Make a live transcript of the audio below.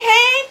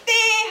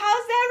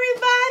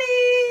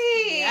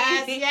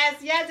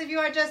if you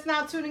are just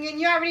now tuning in,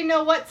 you already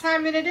know what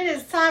time it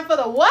is. It's time for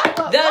the what?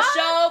 The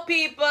show,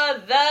 people.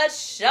 The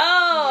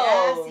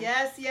show.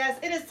 Yes.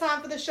 It is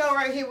time for the show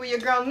right here with your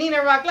girl,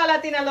 Nina Rock, La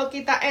Latina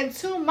Loquita. And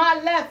to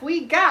my left,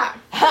 we got...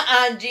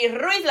 Angie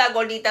Ruiz, La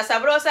Gordita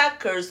Sabrosa.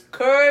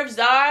 Curves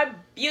are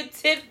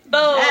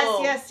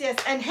beautiful. Yes.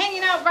 And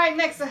hanging out right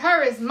next to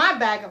her is my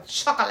bag of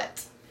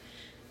chocolate.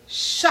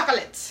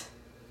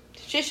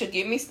 She should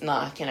give me... No,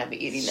 I cannot be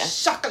eating that.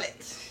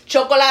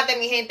 Chocolate,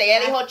 mi gente.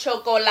 Ella dijo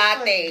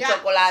chocolate.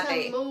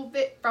 To move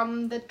it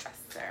from the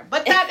dresser.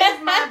 But that is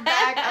my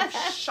bag of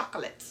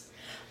chocolate.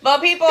 But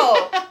people,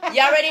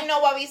 you already know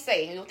what we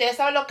say. Ustedes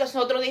saben lo que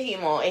nosotros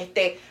dijimos.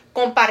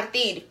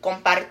 Compartir.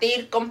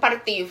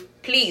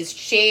 Please,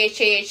 share.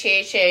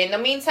 In the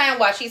meantime,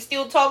 while she's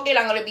still talking,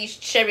 I'm going to be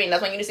sharing.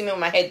 That's when you see me with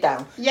my head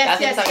down.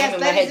 Yes.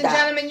 Ladies and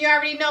gentlemen, you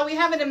already know we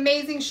have an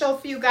amazing show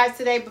for you guys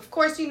today. But of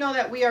course, you know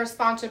that we are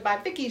sponsored by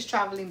Vicky's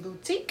Traveling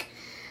Boutique.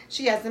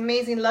 She has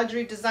amazing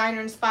luxury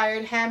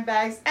designer-inspired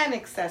handbags and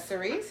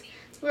accessories.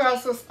 We're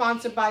also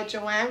sponsored by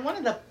Joanne, one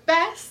of the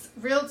best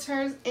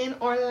realtors in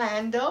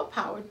Orlando,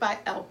 powered by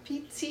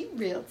LPT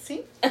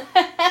Realty.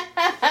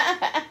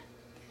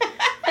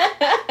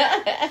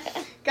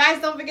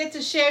 Guys, don't forget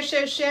to share.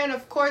 And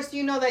of course,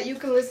 you know that you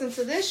can listen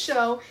to this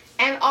show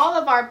and all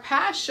of our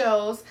past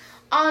shows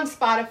on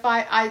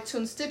Spotify,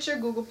 iTunes, Stitcher,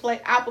 Google Play,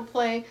 Apple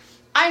Play,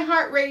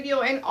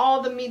 iHeartRadio, and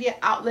all the media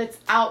outlets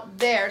out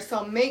there.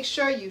 So make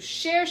sure you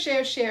share.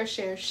 If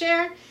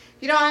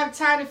you don't have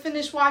time to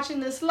finish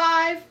watching this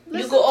live,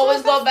 you can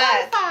always go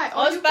back.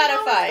 On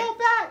Spotify.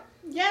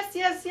 Yes.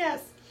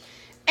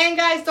 And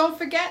guys, don't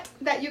forget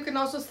that you can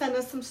also send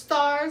us some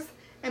stars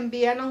and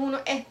enviarnos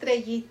unos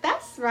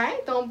estrellitas,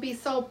 right? Don't be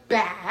so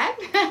bad.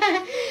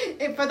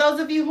 And for those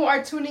of you who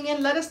are tuning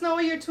in, let us know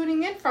where you're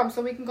tuning in from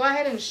so we can go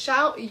ahead and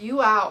shout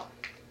you out.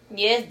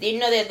 Yes,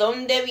 dinos de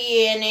dónde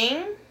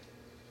vienen.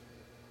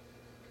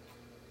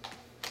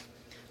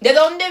 ¿De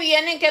dónde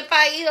vienen? ¿Qué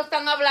país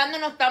están hablando?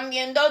 ¿Nos están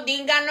viendo?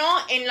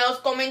 Díganos en los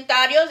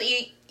comentarios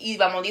y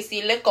vamos a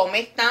decirle cómo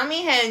está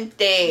mi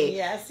gente.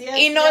 Yes.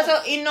 Y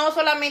no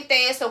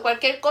solamente eso,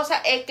 cualquier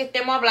cosa es que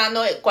estemos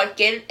hablando,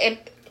 cualquier,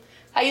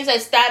 how you say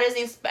status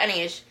in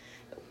Spanish.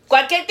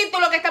 Cualquier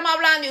título que estamos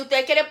hablando y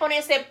usted quiere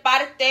ponerse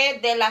parte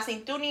de la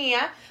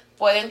sintonía,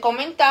 pueden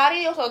comentar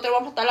y nosotros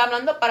vamos a estar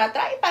hablando para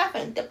atrás y para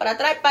frente, para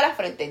atrás y para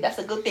frente. That's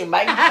a good thing.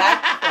 Back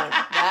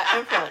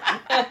and front.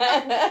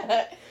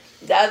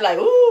 That's like,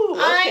 ooh,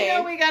 okay. I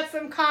know we got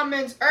some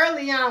comments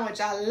early on,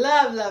 which I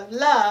love.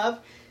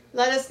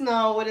 Let us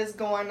know what is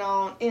going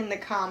on in the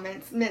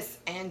comments, Miss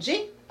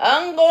Angie.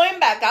 I'm going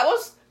back. I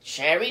was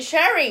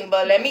sharing,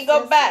 but let me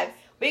go back. Yes.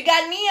 We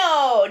got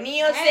Neo.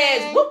 Neo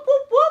says, whoop.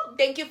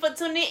 Thank you for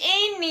tuning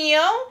in,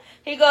 Neo.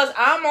 He goes,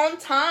 I'm on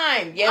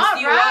time. Yes,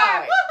 all you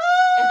right. are.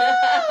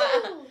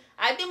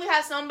 I think we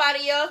have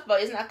somebody else,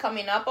 but it's not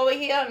coming up over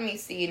here. Let me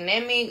see.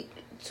 Let me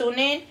tune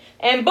in.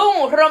 And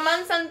boom,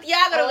 Román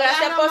Santiago, hola,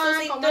 gracias por Román,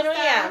 su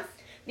sintonía.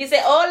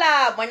 Dice,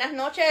 hola, buenas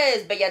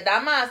noches, bellas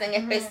damas, en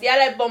especial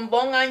el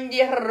bombón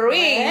Angie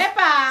Ruiz.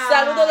 ¡Epa!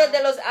 Saludos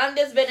desde los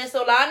Andes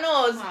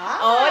venezolanos.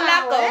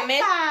 Hola, ¿cómo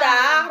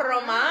estás,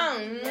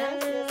 Román?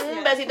 Yes.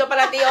 Un besito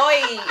para ti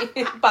hoy,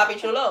 papi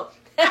chulo.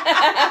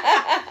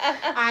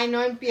 Ay,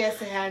 no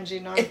empieces, Angie,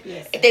 no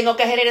empieces. Tengo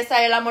que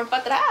regresar el amor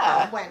para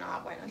atrás. Bueno,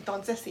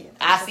 entonces sí.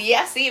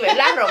 Así,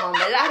 ¿verdad,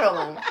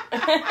 Román?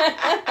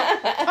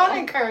 Don't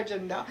encourage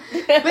him, no.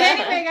 But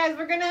anyway, guys,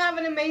 we're going to have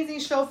an amazing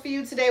show for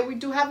you today. We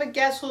do have a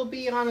guest who will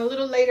be on a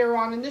little later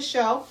on in the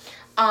show.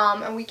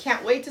 And we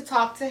can't wait to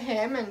talk to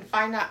him and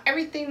find out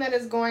everything that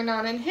is going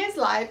on in his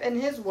life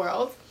and his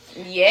world.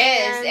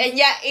 Yes, and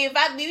yeah, if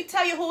I do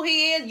tell you who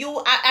he is,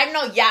 I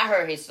know y'all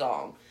heard his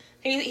song.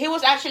 He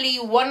was actually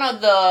one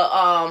of the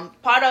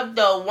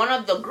one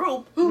of the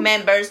group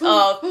members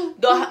of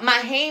the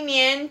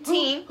Mahamian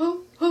team.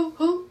 Who?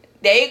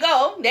 There you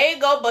go.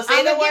 But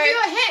say the word.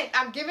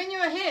 I'm giving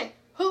you a hint.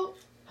 Who?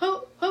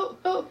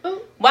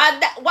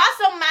 What's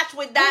so match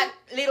with that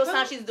little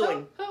song she's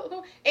doing?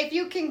 Who? If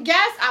you can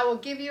guess, I will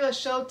give you a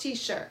show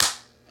T-shirt.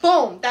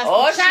 Boom. That's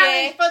the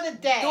challenge for the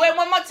day. Do it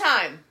one more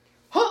time.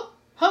 Who?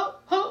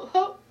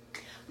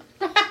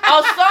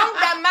 A song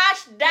that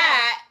matched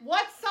that.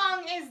 What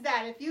song is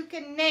that? If you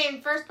can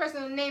name, first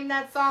person to name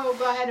that song will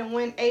go ahead and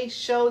win a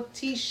show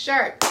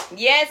T-shirt.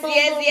 Yes.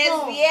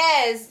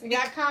 We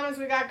got comments.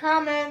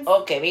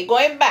 Okay, we're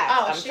going back.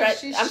 I'm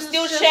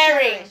still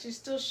sharing. She's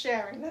still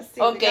sharing. Let's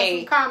see. Okay.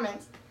 We got some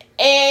comments.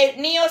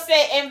 Neo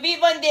se en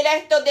vivo en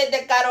directo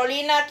desde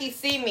Carolina,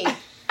 Kissimmee.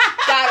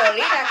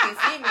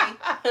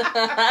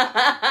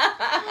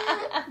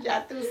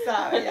 Ya tú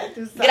sabes.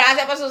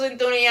 Gracias por su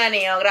sintonía,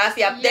 Neo.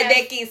 Gracias. Yes.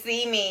 Desde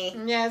Kissimmee.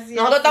 Yes.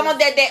 Nosotros estamos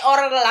desde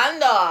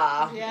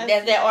Orlando.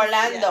 Yes,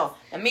 Orlando.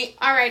 Yes.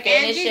 All right,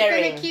 Angie's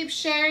going to keep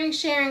sharing.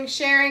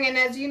 And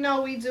as you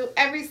know, we do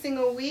every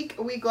single week.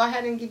 We go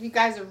ahead and give you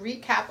guys a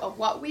recap of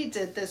what we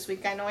did this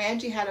week. I know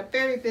Angie had a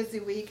very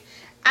busy week,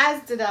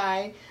 as did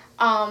I.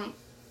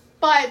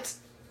 But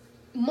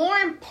more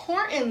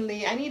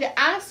importantly, I need to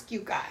ask you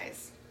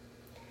guys,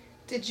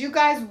 did you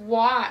guys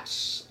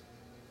watch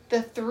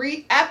the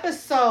 3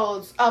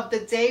 episodes of The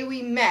Day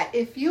We Met.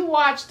 If you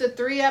watched the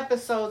 3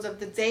 episodes of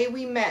The Day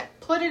We Met,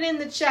 put it in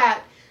the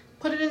chat.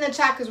 Put it in the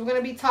chat because we're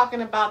going to be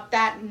talking about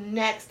that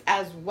next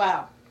as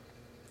well.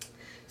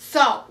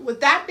 So,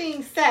 with that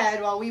being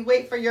said, while we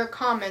wait for your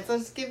comments,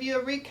 let's give you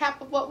a recap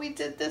of what we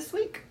did this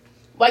week.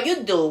 What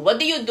you do? What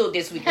do you do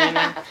this week,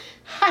 Nina?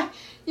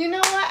 You know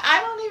what? I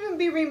don't even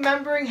be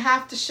remembering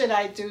half the shit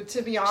I do,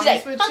 to be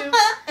honest with you.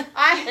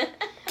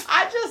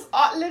 I just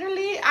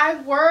literally,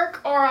 I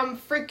work or I'm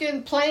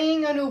freaking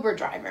playing an Uber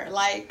driver.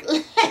 Like,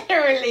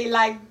 literally,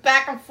 like,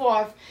 back and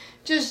forth.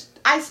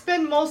 I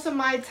spend most of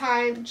my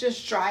time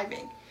just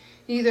driving.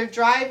 Either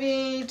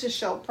driving to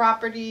show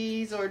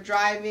properties or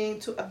driving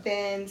to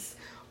events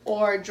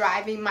or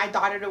driving my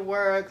daughter to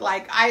work.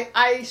 Like,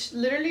 I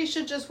literally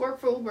should just work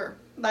for Uber.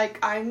 Like,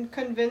 I'm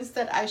convinced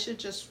that I should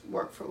just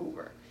work for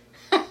Uber.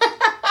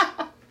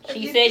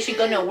 She said she's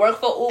going to work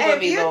for Uber,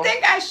 If you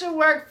think I should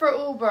work for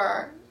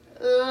Uber,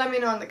 let me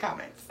know in the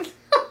comments.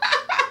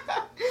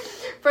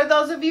 For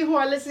those of you who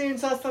are listening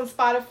to us on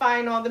Spotify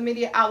and all the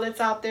media outlets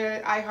out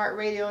there,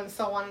 iHeartRadio and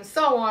so on and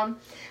so on,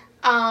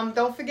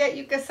 don't forget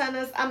you can send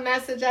us a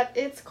message at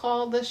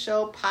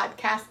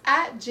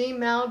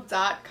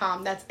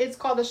itscalledtheshowpodcast@gmail.com. That's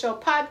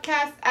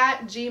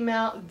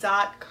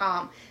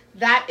itscalledtheshowpodcast@gmail.com.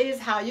 That is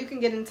how you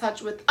can get in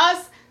touch with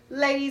us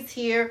ladies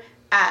here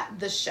at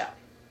the show.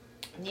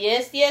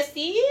 Yes, yes,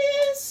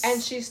 yes.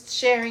 And she's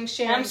sharing.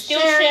 I'm still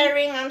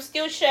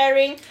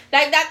sharing.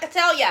 Like that, I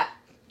tell ya.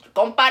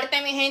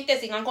 Comparte, mi gente.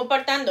 Sigan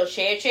compartiendo.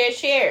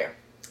 Share.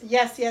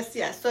 Yes.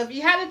 So if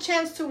you had a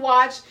chance to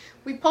watch,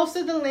 we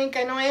posted the link.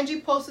 I know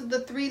Angie posted the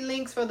 3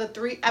 links for the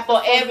 3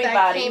 episodes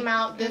that came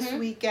out this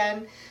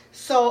weekend.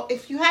 So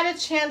if you had a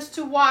chance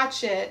to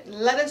watch it,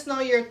 let us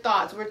know your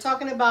thoughts. We're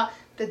talking about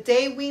The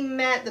Day We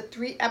Met, the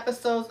 3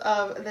 episodes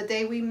of The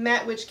Day We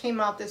Met, which came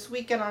out this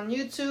weekend on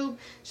YouTube.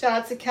 Shout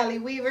out to Kelly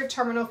Weaver,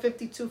 Terminal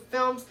 52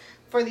 Films,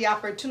 for the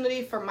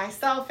opportunity for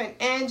myself and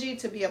Angie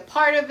to be a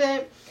part of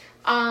it.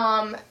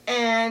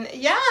 And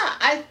yeah,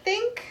 I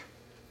think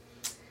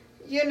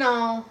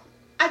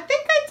I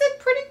did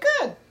pretty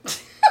good.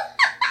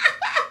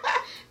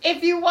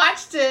 If you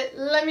watched it,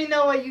 let me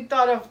know what you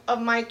thought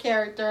of my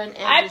character and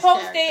Angie's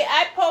character.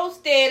 I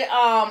posted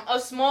a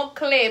small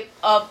clip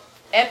of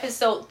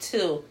episode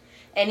 2.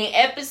 And in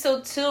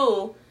episode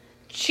 2,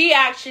 she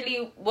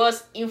actually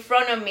was in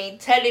front of me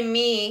telling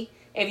me,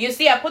 if you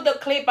see, I put the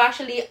clip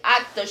actually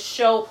at the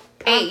show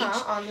page.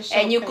 On the show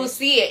and you page. could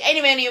see it. And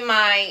even in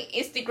my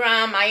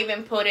Instagram, I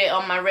even put it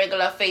on my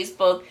regular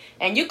Facebook.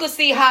 And you could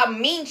see how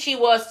mean she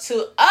was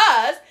to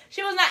us.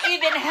 She was not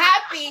even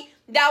happy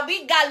that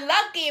we got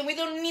lucky and we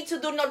don't need to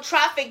do no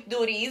traffic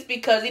duties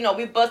because,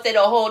 we busted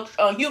a whole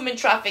human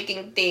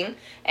trafficking thing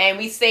and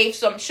we saved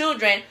some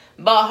children.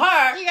 But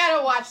her... You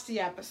gotta watch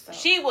the episode.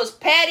 She was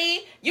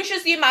petty. You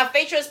should see my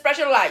facial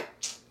expression like...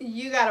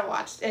 You gotta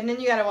watch. And then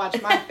you gotta watch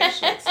my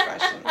facial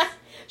expressions.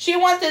 She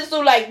wanted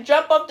to,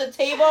 jump off the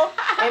table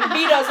and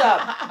beat us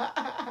up.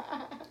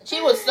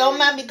 She was so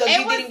mad because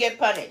she didn't get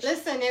punished.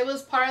 Listen, it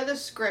was part of the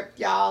script,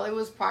 y'all. It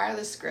was part of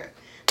the script.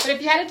 But if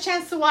you had a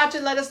chance to watch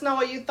it, let us know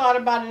what you thought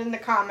about it in the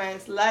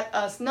comments. Let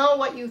us know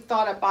what you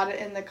thought about it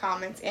in the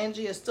comments.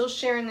 Angie is still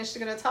sharing this.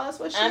 She's going to tell us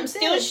what she did. I'm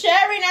still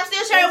sharing.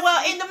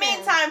 Well, in the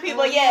meantime,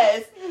 people,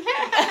 yes.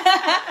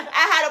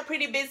 I had a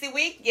pretty busy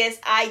week. Yes,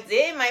 I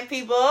did, my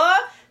people.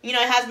 It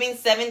has been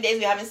 7 days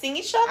we haven't seen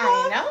each other.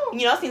 I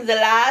know. Since the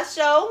last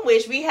show,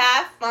 which we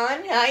had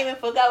fun. I even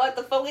forgot what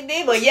the fuck we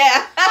did, but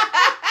yeah.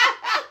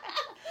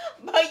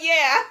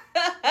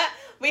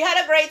 We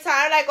had a great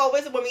time. Like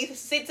always, when we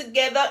sit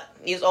together,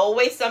 there's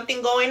always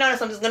something going on and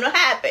something's going to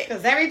happen.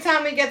 Because every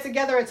time we get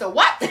together, it's a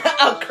what?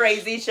 A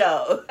crazy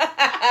show.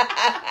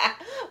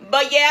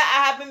 But yeah,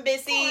 I have been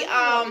busy.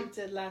 I know what you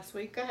did last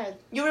week. Go ahead.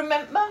 You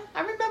remember?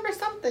 I remember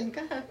something.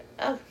 Go ahead.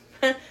 Oh.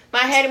 My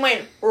head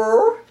went...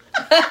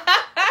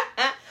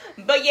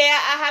 But yeah,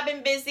 I have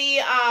been busy.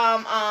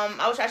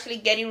 I was actually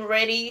getting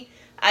ready.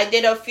 I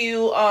did a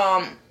few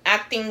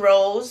acting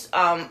roles,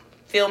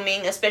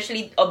 filming,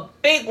 especially a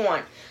big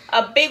one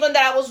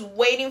that I was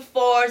waiting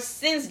for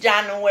since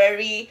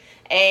January.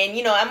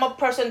 And I'm a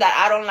person that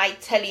I don't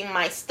like telling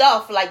my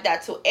stuff like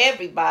that to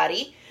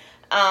everybody,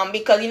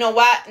 because you know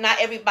what, not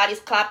everybody's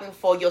clapping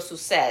for your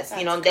success.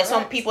 That's there's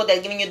some people that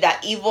are giving you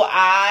that evil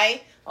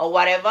eye or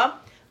whatever.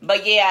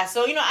 But yeah,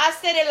 so I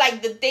said it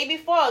like the day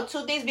before or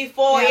 2 days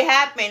before it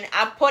happened.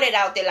 I put it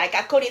out there like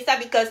I couldn't stop,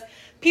 because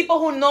people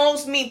who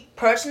knows me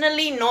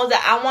personally know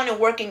that I want to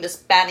work in the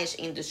Spanish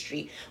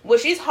industry,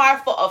 which is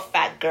hard for a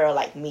fat girl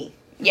like me.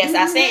 Yes,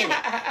 I'm saying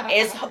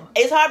it.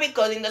 It's hard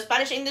because in the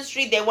Spanish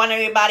industry, they want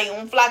everybody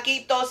un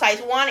flaquito,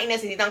 size 1, y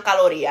necesitan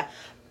calorías.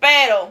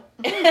 Pero,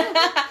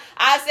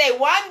 I say,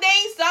 one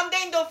day,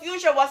 someday in the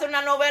future, voy a hacer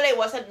una novela y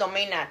voy a ser the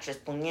main actress.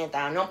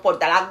 Puñeta, no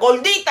importa. La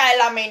gordita es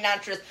la main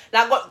actress.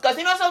 Because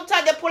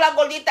sometimes they put la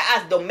gordita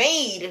as the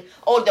maid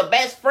or the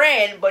best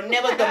friend, but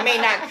never the main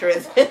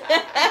actress.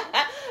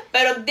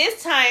 But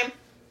this time,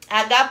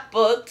 I got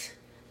booked.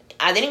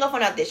 I didn't go for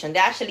an audition. They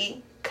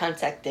actually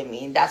contacted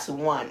me. And that's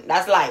one.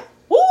 That's like,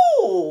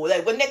 woo!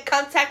 Like when they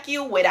contact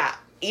you with a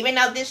even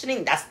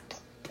auditioning, that's the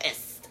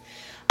best.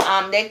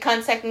 They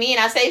contact me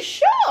and I say,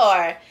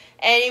 sure.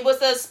 And it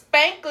was a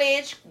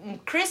Spanglish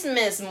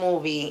Christmas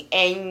movie.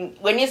 And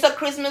when it's a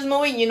Christmas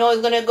movie, you know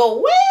it's going to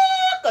go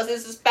well because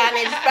it's a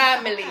Spanish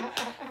family.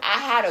 I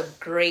had a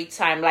great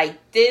time. Like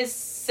this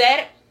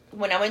set,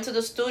 when I went to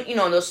the studio, you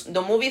know,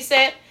 the movie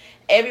set,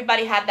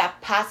 everybody had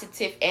that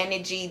positive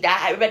energy.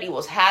 That everybody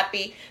was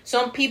happy.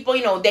 Some people,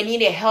 you know, they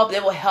needed help. They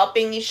were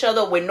helping each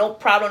other with no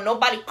problem.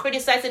 Nobody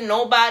criticizing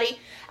nobody.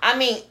 I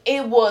mean,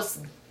 it was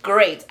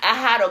great. I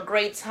had a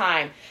great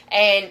time.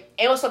 And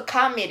it was a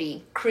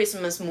comedy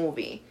Christmas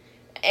movie.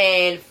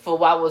 And for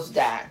what was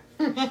that?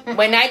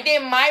 When I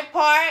did my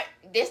part,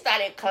 they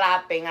started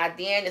clapping. At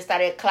the end, they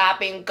started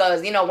clapping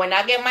because, you know, when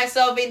I get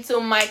myself into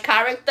my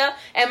character,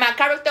 and my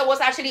character was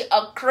actually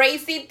a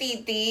crazy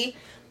titi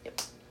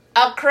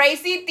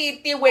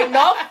with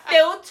no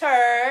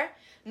filter.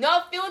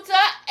 No filter,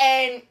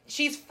 and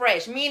she's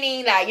fresh,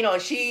 meaning like, you know,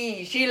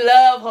 she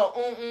love her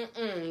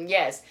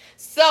yes.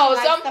 So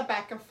she likes the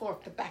back and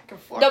forth. The back and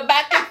forth,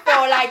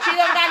 like she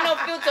don't got no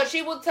filter.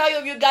 She will tell you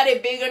if you got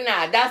it big or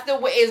not. That's the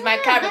way is my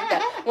character.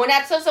 When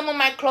I tell some of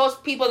my close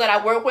people that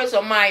I work with,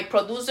 or my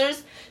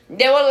producers,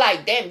 they were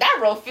like, damn, that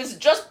role fits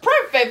just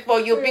perfect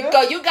for you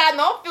because you got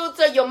no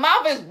filter. Your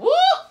mouth is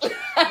whoop.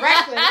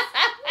 Reckless.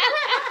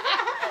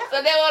 So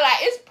they were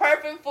like, it's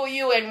perfect for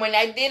you. And when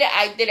I did it.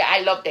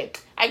 I loved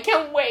it. I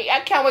can't wait.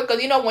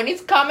 Because, you know, when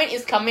it's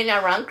coming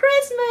around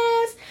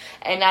Christmas.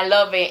 And I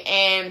love it.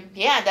 And,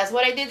 yeah, that's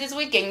what I did this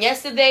weekend.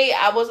 Yesterday,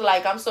 I was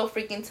like, I'm so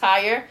freaking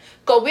tired.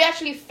 Because we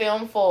actually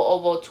filmed for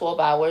over 12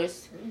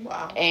 hours.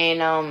 Wow.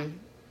 And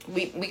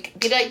we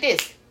did like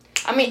this.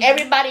 I mean,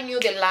 everybody knew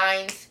the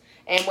lines.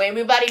 And when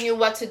everybody knew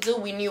what to do,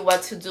 we knew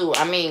what to do.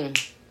 I mean,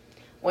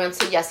 wait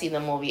until y'all see the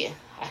movie.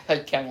 I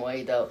can't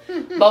wait, though.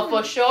 But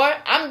for sure,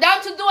 I'm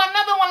down to do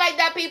another one like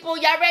that, people.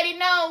 Y'all already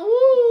know.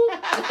 Woo!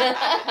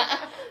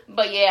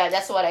 But, yeah,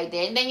 that's what I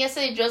did. And then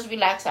yesterday, just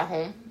relax at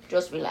home.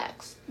 Just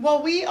relax.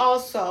 Well, we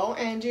also,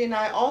 Angie and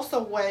I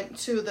also went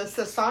to the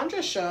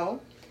Sasandra show.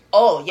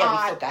 Oh, yeah, we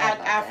forgot at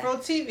about Afro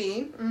that.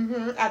 TV.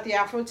 At the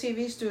Afro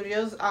TV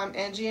studios.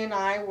 Angie and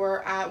I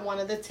were at one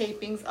of the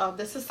tapings of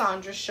the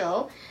Sasandra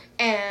show.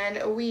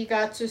 And we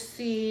got to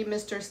see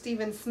Mr.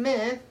 Steven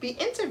Smith be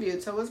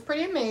interviewed. So it was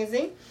pretty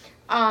amazing.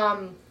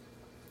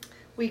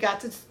 We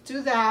got to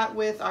do that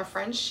with our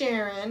friend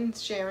Sharon.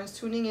 Sharon's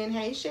tuning in.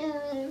 Hey,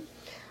 Sharon.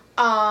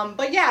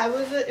 But yeah,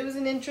 it was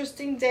an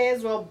interesting day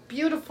as well.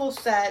 Beautiful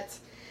set.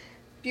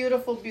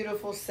 Beautiful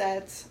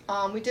set.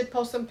 We did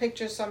post some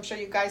pictures, so I'm sure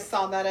you guys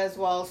saw that as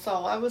well.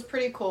 So it was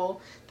pretty cool.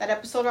 That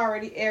episode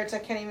already aired, so I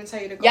can't even tell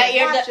you to go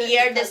watch it.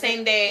 Yeah, aired the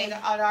same day. It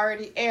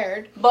already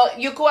aired. But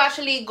you could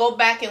actually go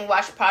back and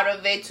watch part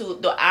of it to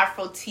the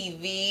Afro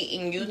TV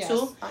in YouTube.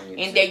 Yes, on YouTube.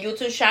 In their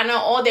YouTube channel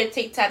or their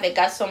TikTok. They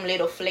got some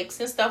little flicks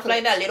and stuff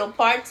like that, little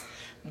parts.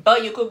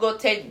 But you could go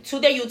to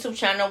their YouTube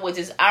channel, which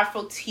is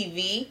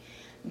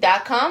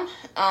AfroTV.com.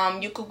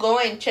 You could go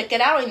and check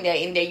it out in their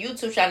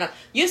YouTube channel.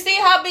 You see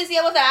how busy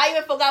I was? I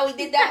even forgot we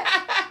did that.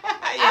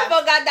 Yes. I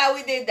forgot that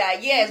we did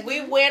that. Yes,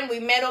 we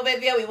met over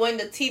there. We went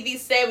to the TV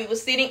set. We were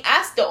sitting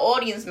as the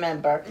audience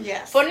member.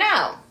 Yes. For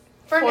now.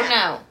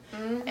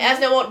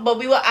 Mm-hmm. But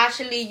we were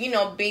actually, you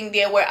know, being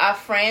there with our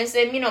friends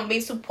and, you know,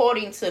 being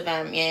supporting to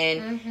them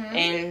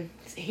and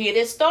hear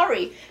their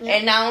story. Yeah.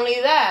 And not only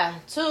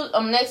that,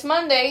 next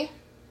Monday,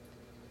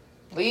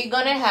 we're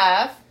gonna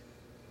have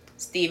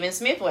Steven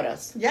Smith with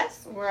us.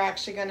 Yes, we're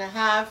actually going to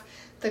have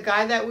the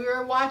guy that we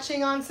were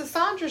watching on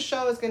Sassandra's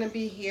show is going to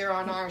be here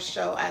on our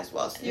show as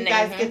well. So you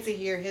guys get to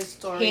hear his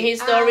story. Hear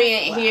his story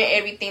and hear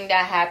everything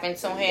that happened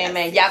to him.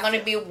 And y'all going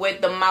to be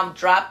with the mouth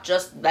drop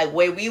just like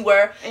where we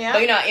were. Yeah.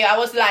 But, you know, I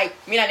was like,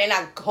 mira,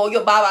 nena, hold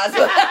your babas.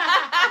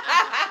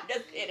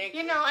 Just kidding.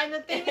 You know, and the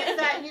thing is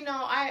that, you know,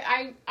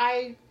 I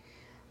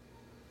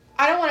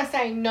don't want to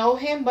say I know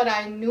him, but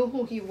I knew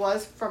who he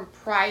was from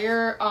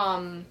prior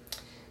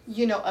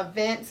you know,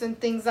 events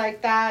and things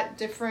like that,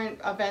 different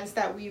events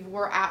that we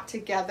were at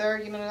together,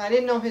 you know, and I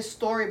didn't know his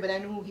story, but I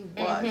knew who he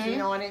was, you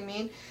know what I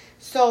mean?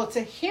 So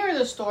to hear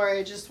the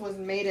story just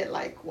made it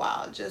like,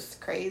 wow,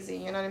 just crazy,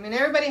 you know what I mean?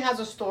 Everybody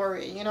has a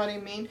story, you know what I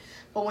mean?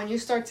 But when you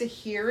start to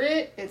hear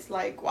it, it's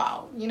like,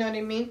 wow, you know what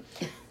I mean?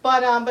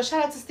 But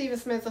shout out to Steven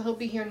Smith, so he'll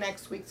be here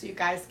next week, so you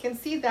guys can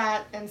see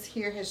that and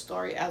hear his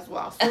story as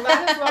well. So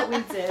that is what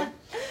we did.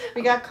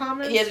 We got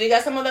comments? Yes, we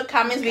got some other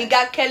comments. Okay. We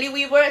got Kelly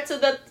Weaver to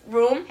the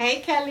room. Hey,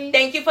 Kelly.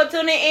 Thank you for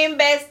tuning in,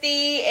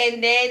 bestie.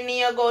 And then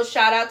Neo goes,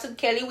 shout out to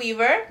Kelly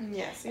Weaver.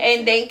 Yes.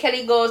 And then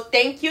Kelly goes,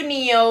 thank you,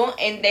 Neo.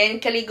 And then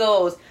Kelly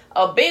goes,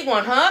 a big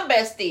one, huh,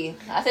 bestie?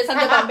 I said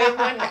something about big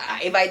one.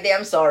 If I did,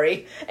 I'm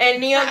sorry.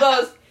 And Neo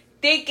goes,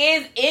 Thick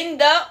is in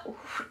the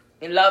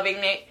loving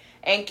it.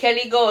 And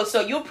Kelly goes,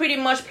 so you pretty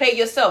much played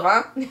yourself,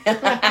 huh?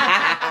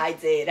 I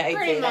did.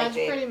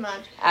 Pretty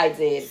much. I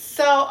did.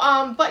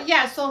 So, but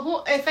yeah,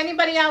 so if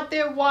anybody out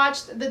there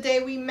watched The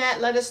Day We Met,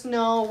 let us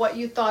know what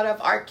you thought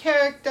of our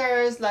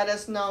characters. Let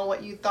us know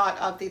what you thought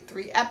of the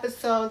 3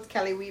 episodes.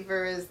 Kelly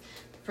Weaver is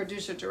the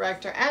producer,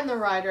 director, and the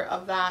writer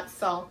of that.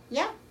 So,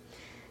 yeah.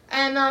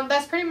 And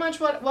that's pretty much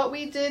what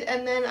we did.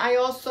 And then I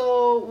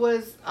also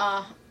was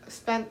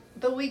spent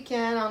the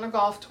weekend on a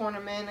golf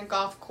tournament and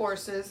golf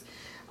courses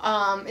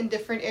in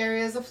different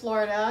areas of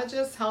Florida,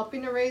 just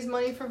helping to raise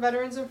money for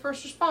veterans and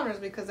first responders,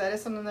 because that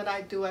is something that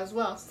I do as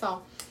well.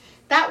 So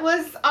that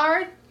was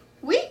our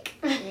week.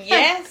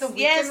 Yes, the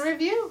weekend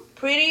review.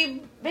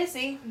 Pretty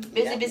busy.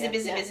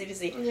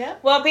 Busy. Yeah.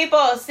 Well,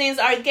 people, since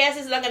our guest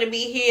is not going to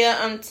be here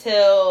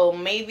until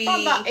maybe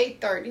about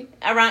 8:30.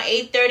 Around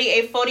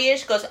 8:30,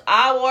 8:40ish, because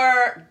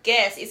our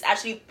guest is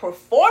actually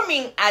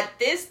performing at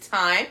this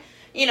time.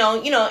 You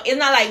know, it's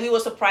not like we were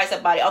surprised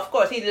about it. Of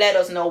course, he let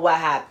us know what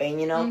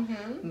happened,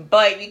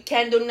 But you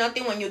can't do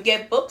nothing when you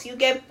get booked. You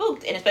get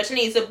booked. And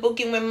especially it's a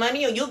booking with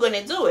money, or you're going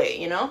to do it,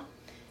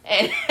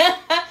 And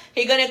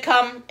he's going to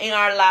come in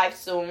our live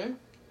soon.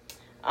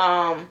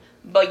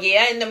 But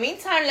yeah, in the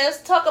meantime,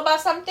 let's talk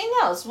about something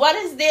else. What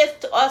is there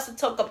to us to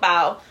talk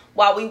about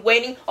while we're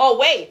waiting? Oh,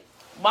 wait.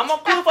 One more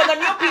clue for the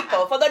new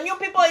people. For the new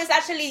people, it's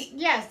actually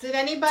yes. Did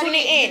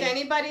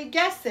anybody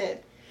guess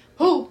it?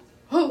 Who?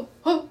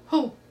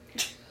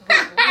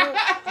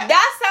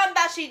 That sound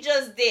that she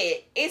just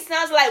did, it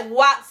sounds like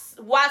what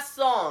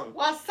song?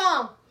 What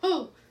song?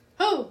 Who?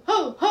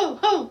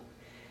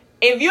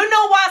 If you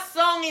know what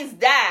song is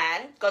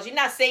that, because you're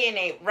not saying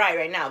it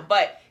right now,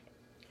 but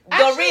the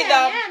actually, rhythm.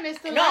 I am. It's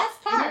the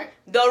last part.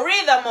 The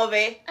rhythm of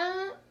it.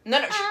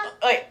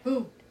 Wait.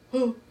 Who?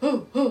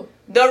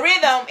 The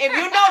rhythm. If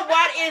you know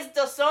what is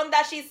the song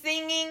that she's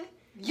singing,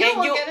 you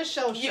will get a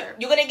show shirt.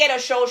 You're gonna get a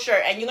show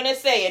shirt, and you're gonna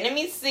say it. Let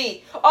me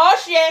see. Oh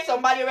shit!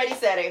 Somebody already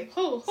said it.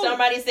 Who?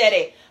 Somebody said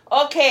it.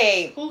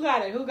 Okay. Who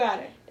got it?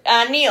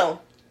 Neil.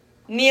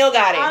 Neil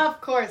got it. Of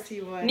course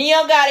he would.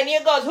 Neil got it.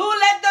 Neil goes, "Who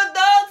let the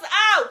dogs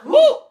out?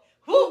 Who?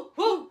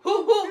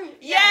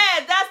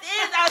 Yeah, that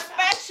is our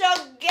special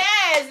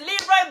guest,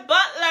 Leroy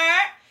Butler.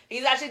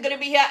 He's actually going to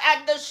be here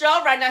at the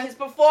show. Right now he's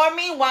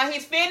performing. While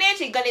he's finished,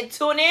 he's going to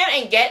tune in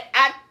and get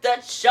at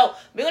the show.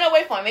 We're going to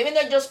wait for him. Maybe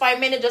just 5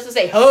 minutes just to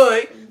say,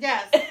 hey.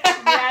 Yes.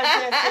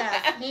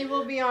 He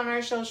will be on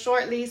our show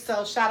shortly.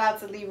 So shout out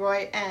to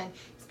Leroy. And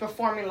he's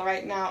performing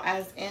right now,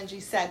 as Angie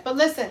said. But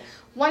listen,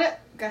 go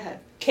ahead.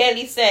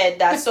 Kelly said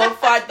that so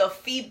far the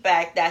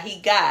feedback that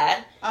he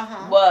got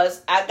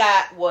was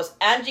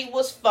Angie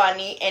was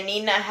funny and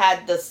Nina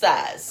had the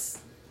sass.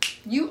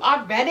 You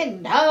already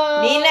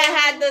know. Nina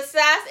had the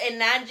sass and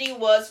Angie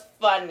was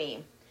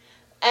funny.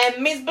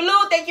 And Miss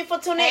Blue, thank you for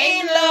tuning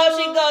in, love.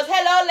 She goes,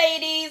 hello,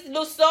 ladies.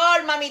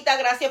 Luzor,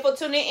 mamita, gracias for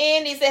tuning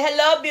in. He said,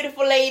 hello,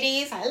 beautiful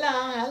ladies.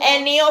 Hello.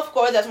 And Neil, of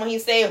course, that's when he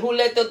said, who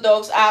let the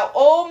dogs out?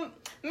 Oh,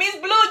 Miss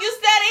Blue, you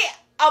said it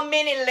a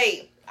minute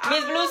late.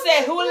 Miss Blue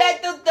said, who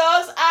let the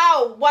dogs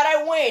out? What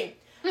I win?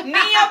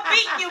 Nia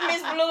beat you,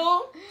 Miss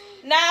Blue.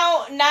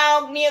 Now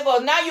Nia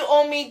goes, now you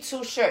owe me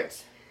 2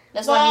 shirts.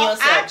 That's what Nia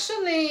said.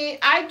 Actually,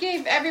 I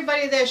gave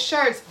everybody their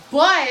shirts,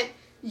 but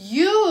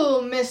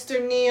you,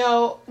 Mr.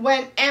 Neo,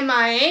 went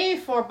MIA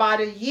for about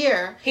a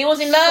year. He was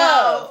in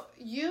love. So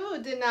you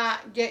did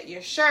not get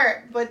your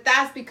shirt, but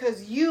that's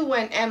because you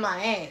went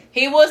MIA.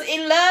 He was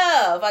in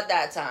love at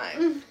that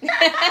time.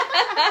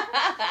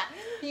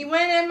 He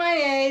went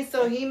MIA,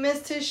 so he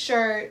missed his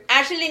shirt.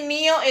 Actually,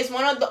 Neo is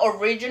one of the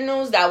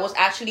originals that was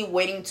actually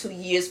waiting 2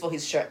 years for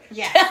his shirt.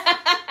 Yes.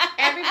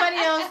 Everybody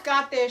else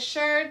got their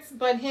shirts,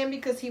 but him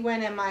because he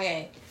went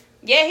MIA.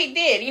 Yeah, he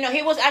did.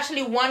 He was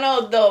actually one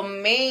of the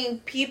main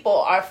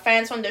people, our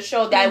fans from the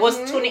show, that was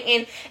tuning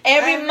in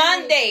every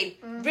Monday,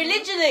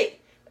 religiously.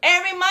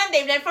 Every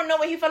Monday. Then from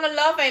nowhere, he fell in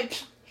love and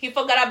he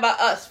forgot about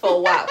us for a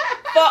while.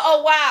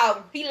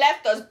 He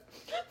left us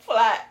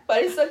flat.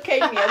 But it's okay,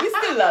 Nia. We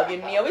still love you,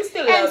 Nia. We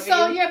still love you. And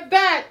so you're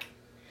back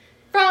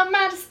from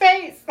outer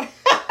space.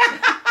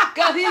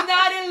 Because he's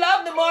not in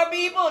love. The more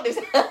people.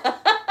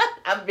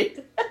 I'm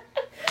big.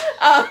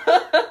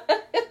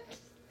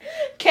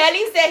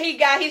 Kelly said he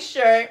got his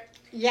shirt.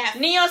 Yes.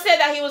 Neo said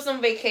that he was on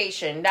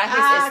vacation. That's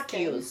his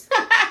excuse.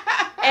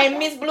 And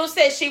Miss Blue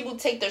said she would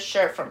take the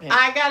shirt from him.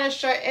 I got a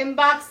shirt.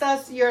 Inbox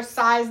us your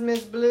size,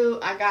 Miss Blue.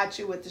 I got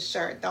you with the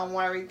shirt. Don't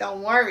worry.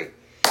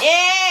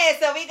 Yeah,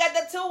 so we got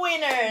the 2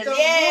 winners.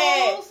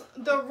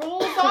 The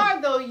rules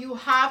are, though, you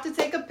have to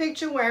take a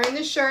picture wearing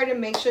the shirt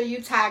and make sure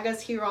you tag us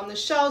here on the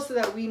show so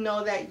that we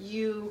know that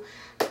you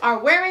are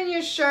wearing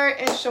your shirt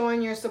and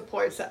showing your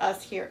support to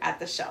us here at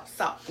the show.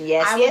 So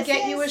I will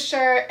get you a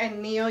shirt,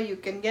 and Neo, you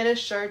can get a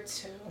shirt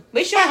too.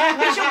 We should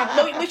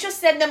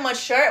send them a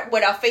shirt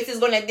with our faces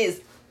going like this.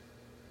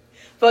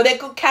 So they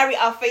could carry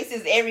our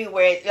faces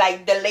everywhere,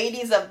 like the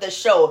ladies of the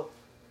show.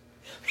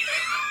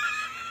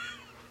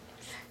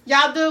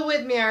 Y'all do it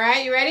with me, all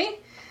right? You ready?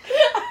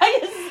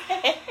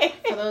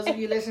 For those of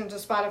you listening to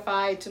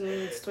Spotify,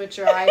 iTunes, Twitch,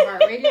 or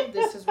iHeartRadio,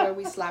 this is where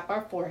we slap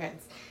our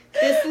foreheads.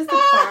 This is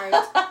the part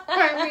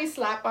where we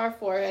slap our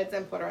foreheads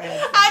and put our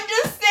hands in. I'm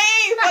just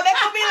saying, but they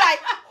could be like,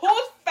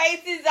 whose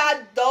faces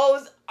are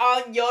those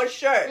on your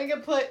shirt? We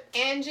could put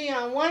Angie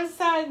on one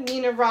side,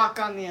 Nina Rock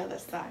on the other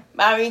side.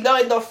 I mean,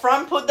 in the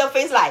front, put the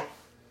face like...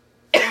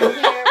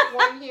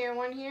 one here.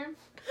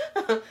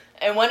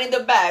 And one in the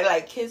back,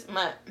 like, kiss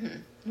my...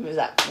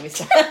 Let me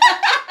stop.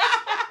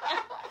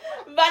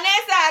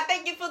 Vanessa,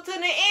 thank you for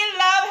tuning in.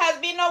 Love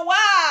has been a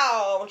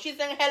while. She's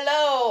saying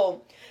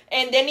hello.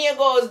 And then here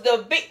goes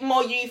the big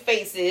emoji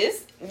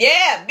faces.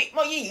 Yeah, big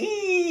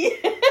emoji.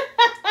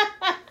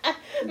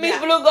 Miss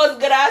Blue goes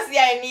gracias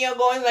and Neo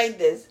going like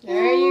this.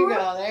 There you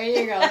go.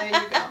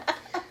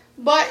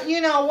 But,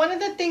 one of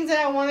the things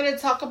that I wanted to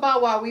talk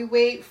about while we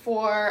wait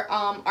for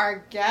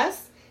our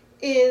guests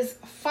is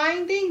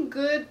finding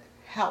good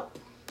help.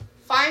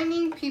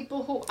 Finding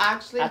people who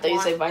actually I thought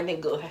you said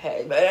finding good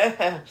help.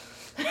 But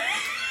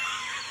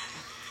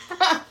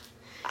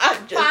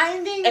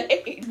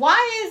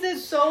why is it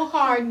so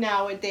hard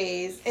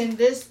nowadays in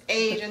this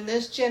age, in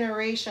this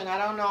generation? I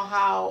don't know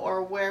how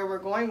or where we're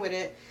going with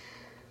it.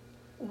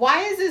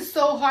 Why is it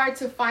so hard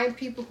to find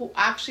people who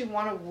actually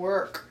want to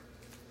work?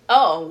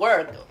 Oh,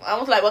 work. I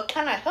was like, what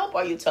kind of help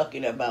are you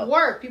talking about?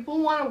 Work. People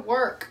who want to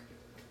work.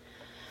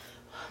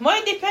 Well,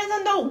 it depends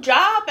on the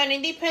job, and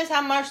it depends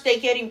how much they're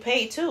getting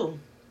paid, too.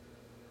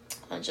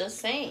 I'm just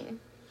saying.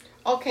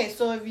 Okay,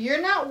 so if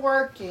you're not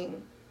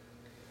working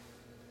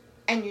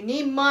and you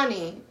need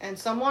money and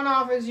someone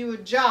offers you a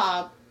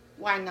job,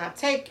 why not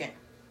take it?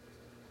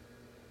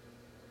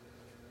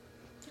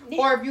 Yeah.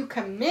 Or if you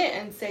commit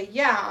and say,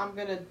 yeah, I'm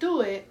going to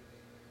do it,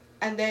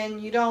 and then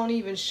you don't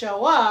even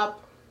show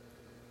up.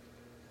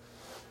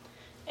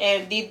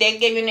 And did they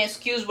give you an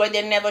excuse why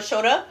they never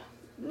showed up?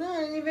 No, I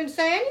didn't even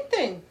say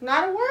anything.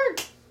 Not a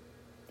word.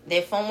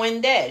 Their phone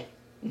went dead.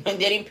 They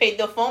didn't pay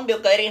the phone bill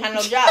because they didn't have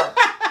no job.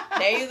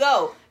 There you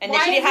go. And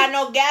then she didn't have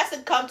no gas to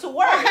come to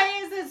work.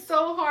 Why is it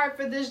so hard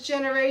for this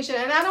generation?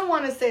 And I don't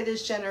want to say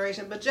this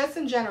generation, but just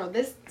in general,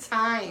 this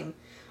times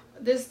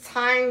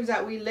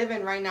that we live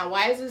in right now,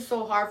 why is it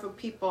so hard for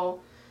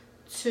people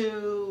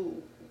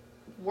to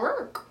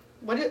work?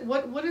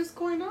 What is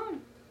going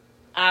on?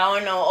 I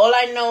don't know. All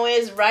I know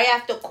is right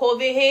after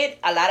COVID hit,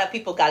 a lot of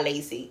people got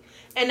lazy.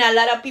 And a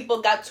lot of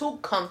people got too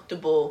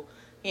comfortable.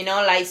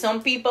 Like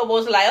some people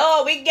was like,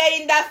 oh, we're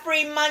getting that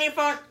free money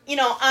from,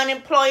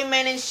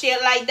 unemployment and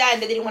shit like that.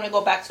 And they didn't want to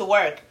go back to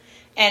work.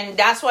 And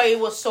that's why it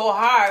was so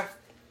hard.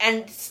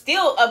 And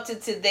still up to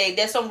today,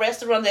 there's some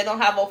restaurants that don't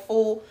have a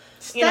full,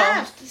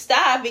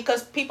 staff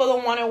because people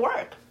don't want to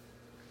work.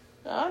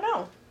 I don't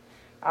know.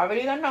 I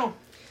really don't know.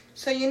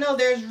 So,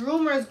 there's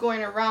rumors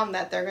going around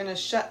that they're going to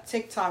shut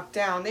TikTok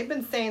down. They've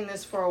been saying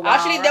this for a while.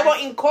 Actually, they were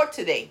in court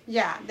today.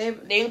 Yeah. They're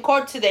in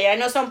court today. I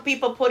know some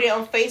people put it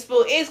on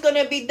Facebook. It's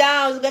going to be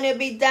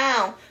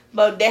down.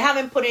 But they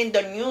haven't put in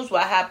the news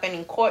what happened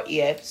in court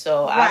yet.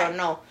 So, right. I don't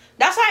know.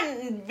 That's why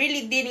I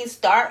really didn't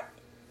start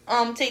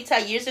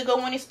TikTok years ago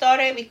when it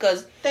started.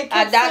 Because at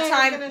that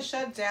time, going to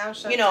shut down,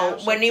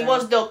 when it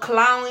was the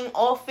clown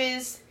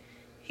office,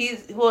 he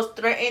was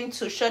threatened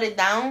to shut it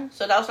down.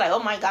 So that was like,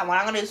 oh my God, when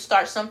I'm going to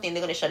start something,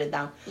 they're going to shut it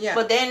down. Yeah.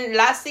 But then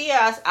last year,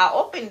 as I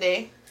opened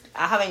it,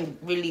 I haven't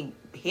really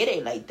hit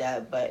it like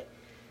that. But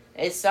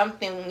it's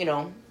something, I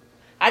know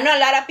a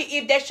lot of people,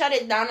 if they shut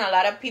it down, a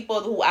lot of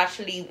people who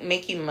actually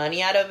making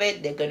money out of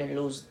it, they're going to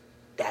lose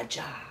that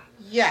job.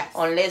 Yes.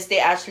 Unless they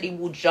actually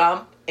will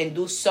jump and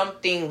do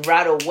something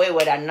right away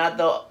with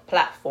another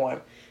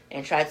platform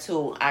and try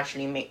to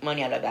actually make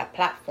money out of that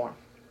platform.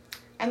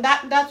 And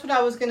that's what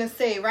I was going to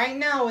say. Right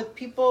now, with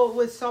people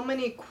with so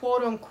many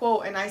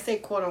quote-unquote, and I say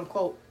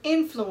quote-unquote,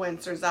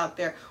 influencers out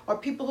there, or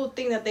people who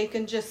think that they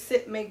can just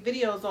make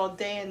videos all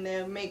day and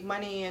they'll make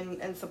money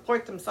and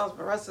support themselves for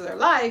the rest of their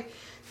life,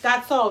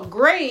 that's all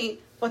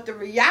great. But the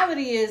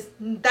reality is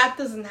that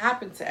doesn't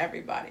happen to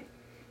everybody.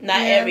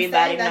 Not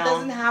everybody, That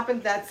doesn't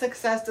happen. That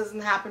success doesn't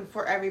happen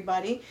for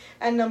everybody.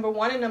 And number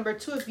one and number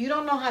two, if you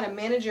don't know how to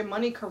manage your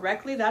money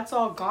correctly, that's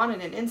all gone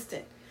in an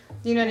instant.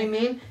 You know what I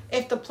mean?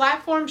 If the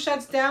platform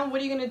shuts down, what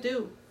are you going to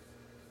do?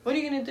 What are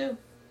you going to do?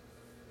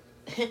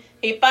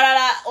 Y para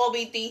la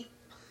OBT.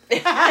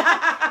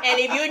 And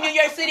if you're in New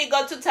York City,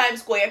 go to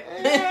Times Square.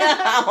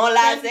 All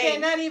I say.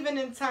 Not even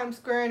in Times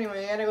Square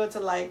anyway. You got to go to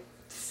like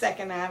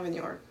 2nd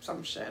Avenue or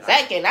some shit.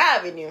 2nd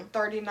Avenue?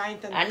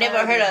 39th and I never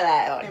heard of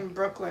that. In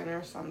Brooklyn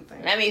or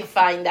something. Let me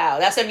find out.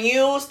 That's a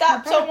new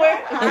stop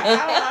somewhere?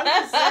 I'm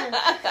just saying.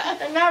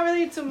 They're not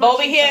really too much. But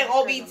over here in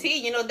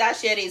OBT, that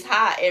shit is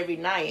hot every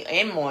night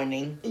and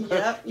morning.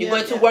 Yep. You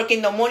go to work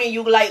in the morning,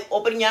 you like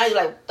open your eyes,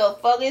 like, the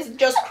fuck is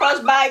just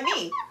crossed by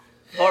me?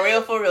 For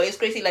real. It's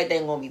crazy like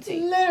that in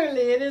OBT.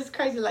 Literally, it is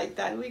crazy like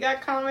that. We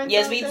got comments?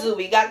 Yes, we do.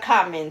 We got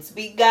comments.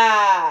 We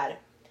got...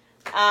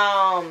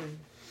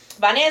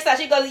 Vanessa,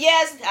 she goes,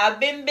 yes, I've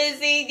been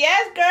busy.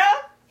 Yes,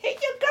 girl. Hey,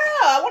 your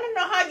girl. I want to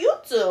know how you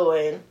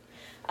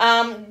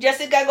doing.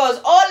 Jessica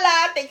goes,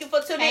 hola. Thank you for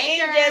tuning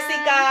in, girl.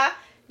 Jessica.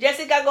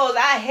 Jessica goes,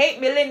 I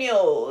hate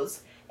millennials.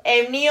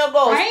 And Neo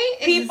goes, right?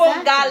 People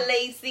got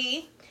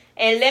lazy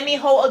and let me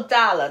hold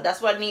 $1.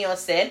 That's what Neo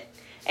said.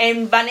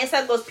 And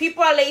Vanessa goes,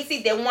 people are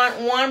lazy. They want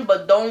one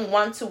but don't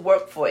want to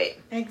work for it.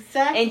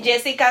 Exactly. And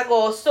Jessica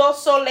goes,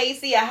 so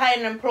lazy. I had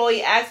an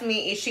employee ask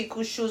me if she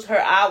could choose her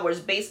hours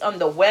based on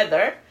the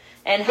weather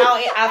and how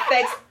it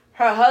affects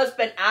her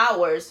husband's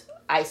hours.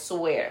 I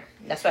swear.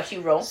 That's what she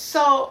wrote.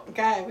 So,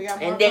 guys, we got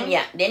more. And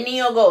then, then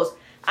Neo goes,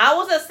 I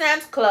was at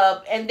Sam's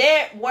Club and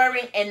there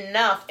weren't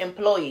enough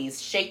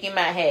employees. Shaking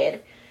my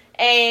head.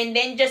 And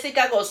then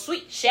Jessica goes,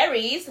 sweet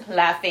cherries,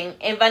 laughing.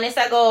 And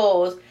Vanessa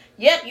goes,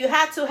 yep, you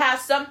have to have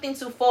something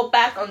to fall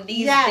back on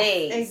these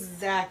days.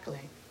 Exactly.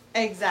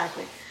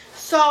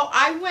 So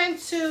I went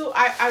to,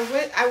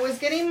 I was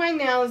getting my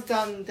nails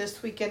done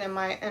this weekend in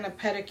a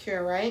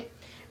pedicure, right?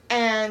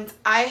 And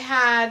I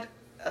had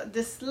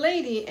this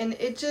lady, and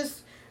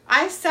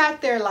I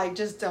sat there like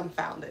just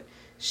dumbfounded.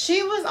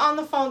 She was on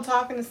the phone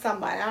talking to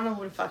somebody. I don't know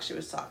who the fuck she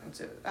was talking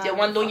to. The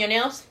one doing your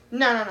nails?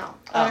 No.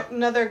 Oh.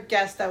 Another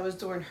guest that was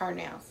doing her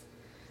nails.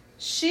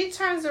 She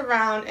turns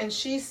around and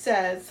she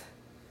says,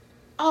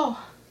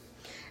 oh,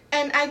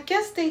 and I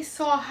guess they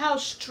saw how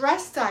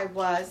stressed I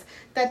was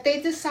that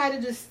they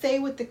decided to stay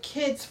with the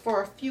kids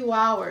for a few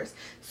hours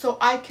so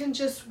I can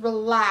just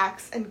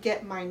relax and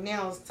get my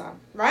nails done,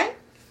 right?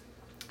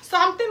 So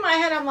I'm in my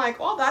head, I'm like,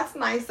 oh, that's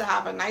nice to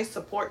have a nice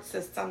support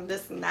system,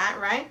 this and that,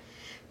 right?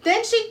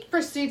 Then she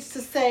proceeds to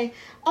say,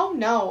 oh,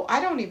 no,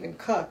 I don't even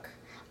cook.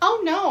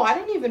 Oh, no, I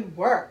don't even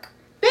work.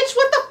 Bitch,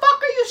 what the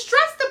fuck are you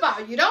stressed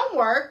about? You don't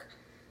work.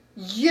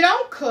 You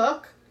don't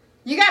cook.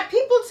 You got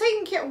people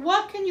taking care.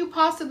 What can you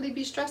possibly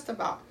be stressed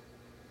about?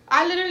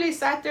 I literally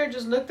sat there,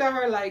 just looked at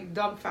her like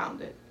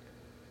dumbfounded.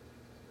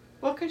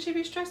 What could she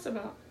be stressed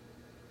about?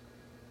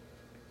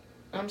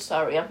 I'm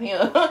sorry, I'm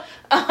here.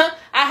 I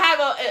have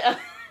a...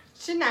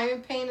 She's not even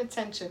paying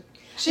attention.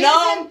 She's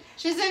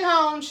in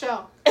her own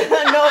show. no,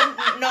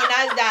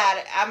 not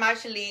that. I'm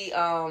actually,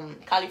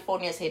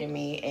 California's hitting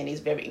me, and it's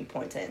very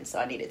important, so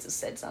I needed to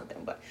say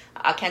something, but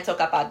I can't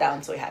talk about that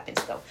until it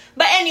happens, though.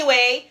 But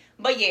anyway,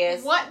 but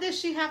yes. What does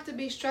she have to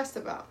be stressed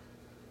about?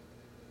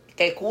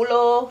 Que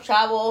culo,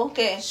 chavo,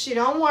 que? She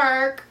don't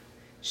work.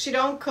 She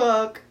don't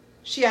cook.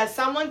 She has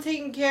someone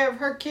taking care of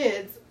her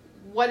kids.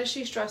 What is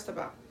she stressed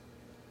about?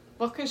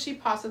 What can she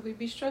possibly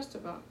be stressed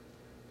about?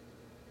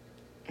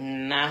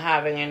 Not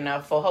having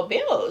enough for her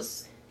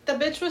bills. The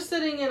bitch was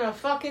sitting in a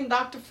fucking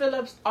Dr.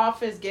 Phillips'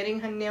 office getting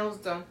her nails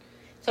done.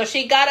 So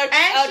she got a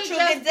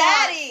sugar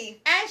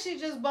daddy. And she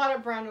just bought a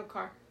brand new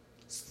car.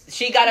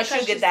 She got a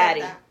sugar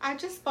daddy. I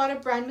just bought a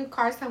brand new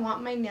car, so I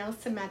want my nails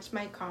to match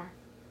my car.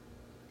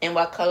 And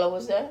what color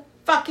was that?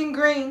 Fucking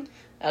green.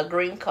 A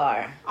green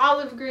car.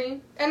 Olive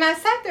green. And I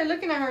sat there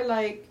looking at her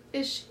like,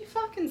 is she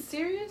fucking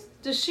serious?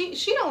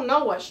 She don't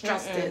know what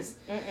stress is.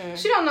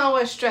 She don't know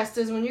what stress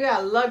is when you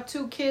gotta lug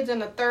 2 kids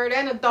and a third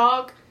and a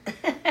dog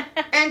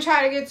and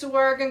try to get to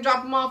work and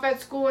drop them off at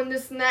school and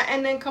this and that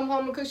and then come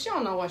home because she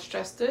don't know what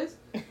stress is.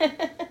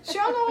 She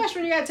don't know what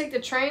when you gotta take the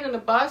train and the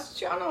bus.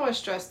 She don't know what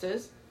stress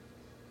is.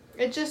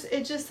 It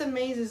just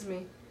amazes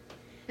me.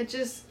 I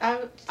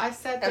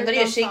sat there.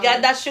 Andrea, she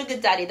got that sugar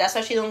daddy. That's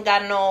why she don't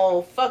got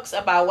no fucks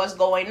about what's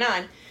going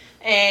on.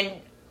 And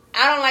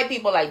I don't like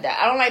people like that.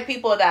 I don't like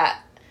people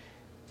that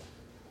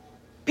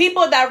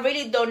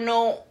really don't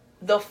know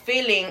the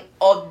feeling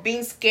of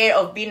being scared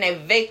of being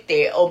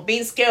evicted or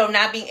being scared of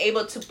not being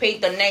able to pay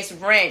the next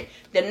rent,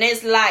 the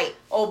next light,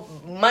 or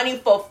money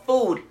for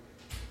food.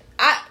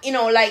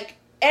 Like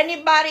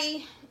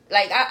anybody,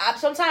 like I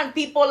sometimes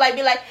people like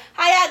be like,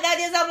 "Hi, I got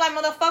this." I'm like,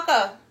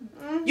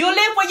 motherfucker, you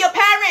live with your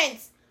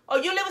parents or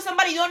you live with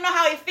somebody. You don't know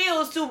how it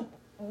feels to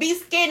be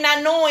scared,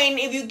 not knowing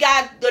if you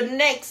got the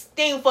next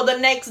thing for the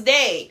next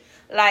day.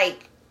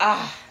 Like,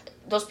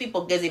 those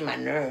people get in my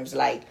nerves.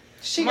 Like,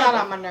 she got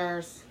on my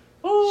nerves.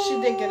 Ooh. She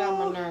did get on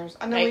my nerves.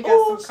 I know we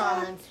got some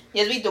comments.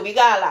 Yes, we do. We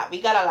got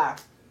a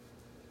lot.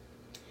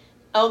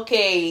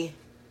 Okay.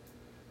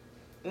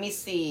 Let me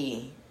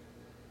see.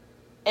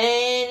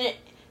 And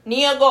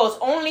Nia goes,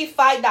 only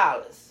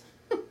 $5.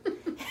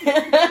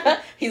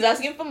 He's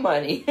asking for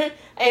money.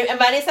 And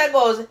Vanessa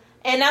goes,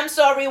 and I'm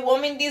sorry,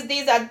 women these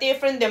days are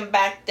different than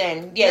back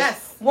then.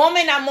 Yes.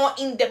 Women are more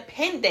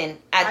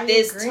independent at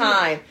this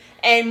time.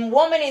 And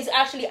woman is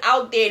actually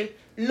out there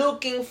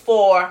looking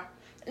for...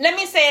 Let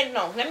me fix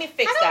that. Let me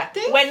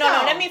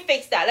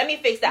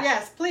fix that.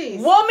 Yes,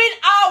 please. Woman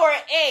our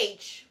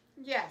age.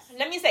 Yes.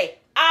 Let me say,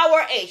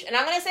 our age. And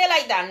I'm going to say it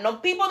like that. No,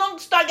 people don't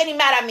start getting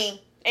mad at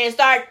me and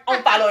start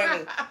unfollowing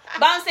me.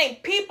 But I'm saying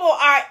people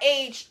our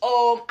age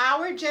or...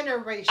 Our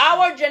generation.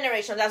 Our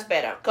generation, that's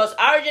better. Because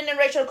our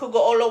generation could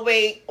go all the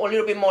way or a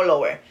little bit more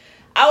lower.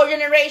 Our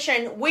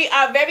generation, we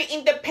are very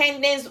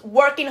independent,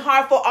 working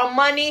hard for our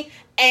money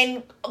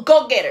and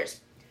go-getters.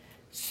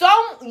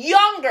 Some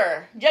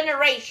younger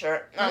generation,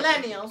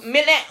 millennials,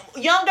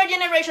 younger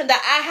generation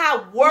that I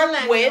have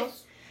worked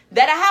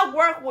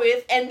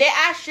with, and they're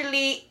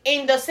actually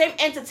in the same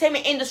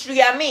entertainment industry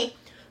as me.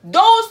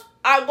 Those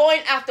are going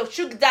after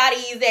sugar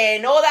daddies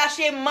and all that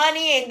shit,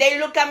 money, and they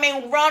look at me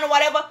and run or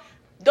whatever.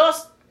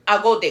 Those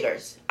are gold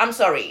diggers. I'm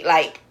sorry,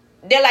 like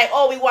they're like,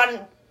 oh, we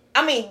want.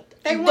 I mean,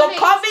 the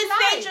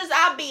conversations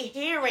I be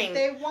hearing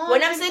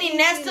when I'm sitting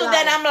next to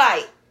them, I'm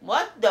like,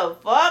 what the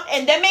fuck?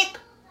 And they make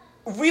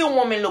real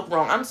women look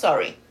wrong. I'm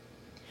sorry.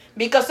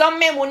 Because some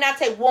men will not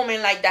take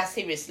women like that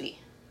seriously.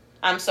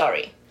 I'm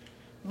sorry.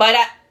 But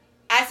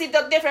I see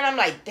the difference. I'm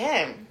like,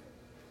 damn.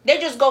 They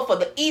just go for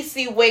the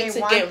easy way to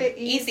get the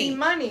easy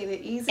money,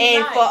 the easy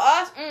And life. for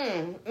us,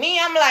 me,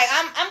 I'm like,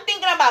 I'm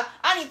thinking about,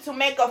 I need to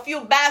make a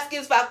few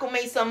baskets so I can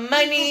make some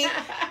money.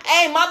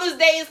 Hey, Mother's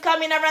Day is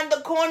coming around the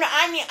corner.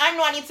 I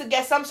know I need to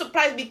get some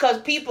supplies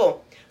because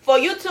people, for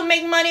you to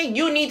make money,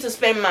 you need to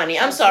spend money.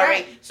 I'm sorry.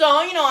 Right. So,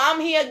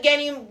 I'm here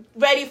getting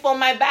ready for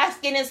my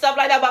basket and stuff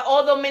like that. But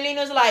all the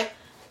millennials like,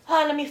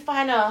 let me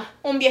find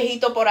un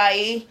viejito por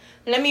ahí.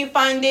 Let me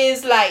find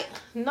this. Like,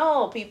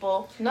 no,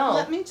 people, no.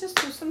 Let me just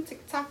do some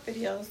TikTok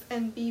videos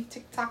and be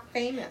TikTok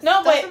famous.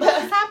 No, but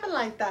doesn't happen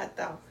like that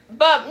though.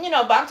 But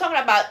I'm talking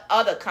about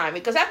other kind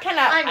because I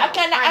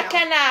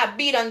cannot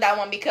beat on that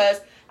one because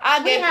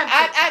I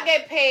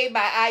get paid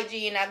by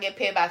IG and I get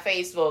paid by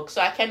Facebook, so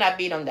I cannot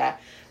beat on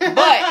that.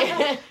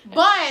 But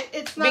but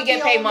it's not. We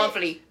get paid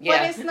monthly. Yeah.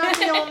 But it's not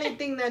the only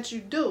thing that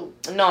you do.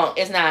 No,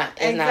 it's not.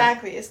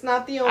 Exactly. It's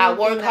not the only. I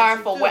work thing hard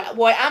that for you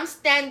do. where I'm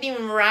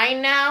standing right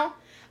now.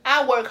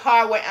 I work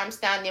hard where I'm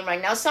standing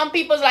right now. Some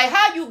people's like,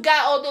 how you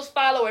got all those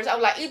followers? I'm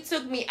like, it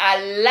took me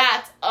a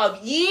lot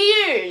of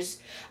years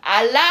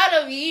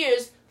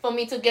for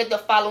me to get the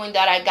following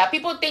that I got.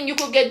 People think you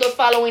could get the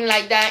following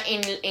like that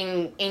in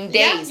days.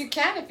 Yeah, you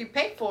can if you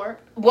pay for it.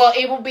 Well,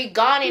 it will be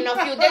gone in a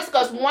few days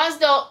because once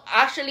the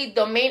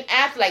main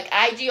apps like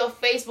IG or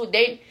Facebook,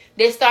 they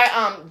start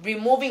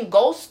removing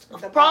ghost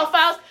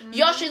profiles,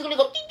 your shit's gonna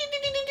go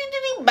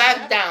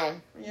back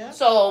down. Yeah.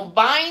 So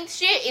buying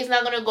shit is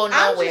not gonna go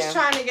nowhere. I'm just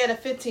trying to get a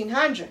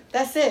 1,500.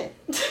 That's it.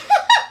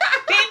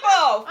 People,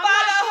 follow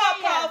her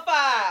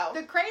profile.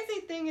 The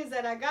crazy thing is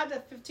that I got the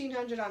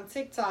 1,500 on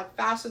TikTok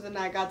faster than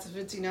I got the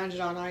 1,500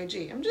 on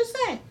IG. I'm just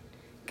saying.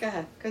 Go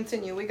ahead,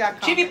 continue. We got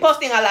comments. She be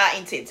posting a lot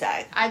in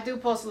TikTok. I do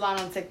post a lot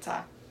on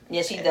TikTok.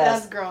 Yes, she does.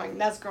 That's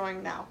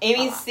growing now. Let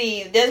me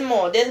see. There's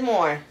more.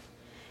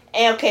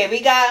 And okay,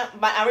 we got,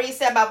 I already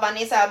said about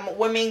Vanessa,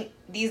 women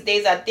these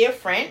days are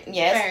different.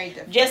 Yes. Very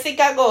different.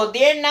 Jessica goes,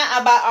 they're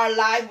not about our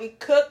life. We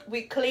cooked,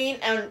 we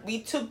cleaned, and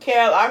we took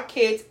care of our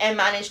kids and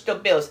managed the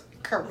bills.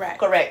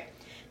 Correct.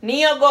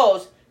 Neo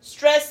goes,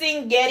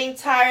 stressing, getting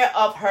tired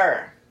of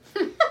her.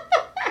 I'm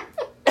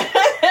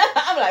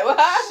like, what?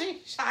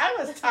 I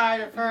was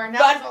tired of her, and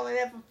I was only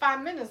there for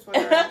 5 minutes with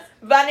her.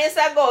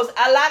 Vanessa goes,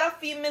 a lot of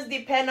females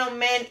depend on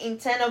men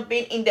instead of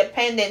being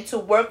independent to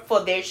work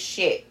for their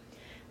shit.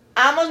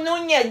 Amos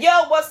Nunez,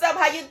 yo, what's up?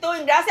 How you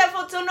doing? Gracias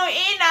por tuning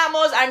in,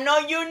 Amos. I know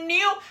you're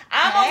new.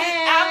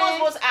 Amos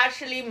was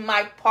actually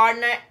my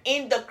partner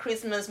in the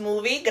Christmas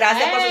movie.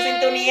 Gracias por su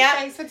sintonía.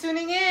 Thanks for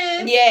tuning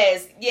in.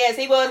 Yes,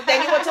 he was.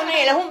 Thank you for tuning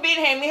in. Es un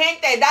virgen, mi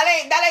gente.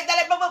 Dale,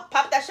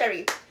 pop that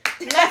sherry.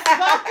 Let's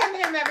welcome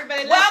him,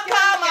 everybody.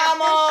 Welcome,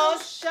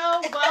 Amos.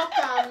 Show,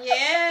 welcome.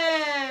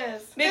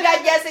 Yes. We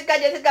got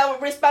Jessica,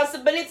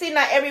 responsibility.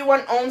 Not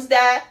everyone owns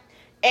that.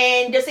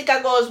 And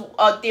Jessica goes,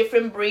 a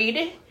different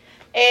breed.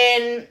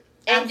 And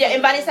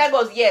Vanessa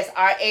goes, yes,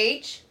 our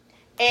age.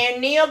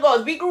 And Neo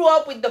goes, we grew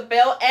up with the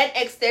bell and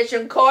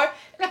extension cord.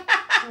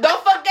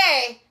 Don't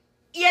forget,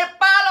 y el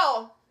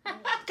palo.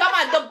 Come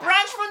on, the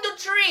branch from the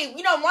tree.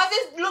 Once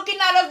it's looking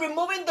at us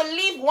removing the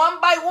leaf one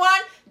by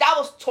one, that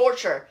was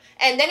torture.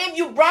 And then if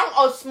you brought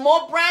a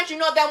small branch,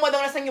 that one they're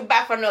going to send you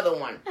back for another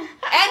one.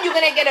 And you're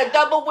going to get a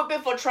double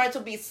whipping for trying to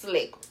be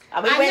slick.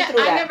 We went through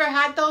that. I never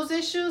had those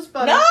issues,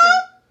 but... No?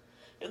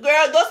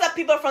 Girl, those are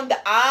people from the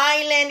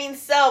island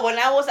itself. When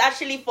I was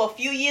actually for a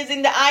few years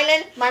in the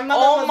island, my mother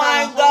was on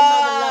a whole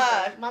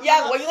God.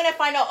 Yeah, well, you're going to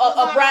find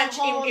a branch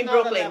in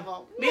Brooklyn.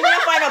 Level. You're going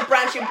to find a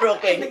branch in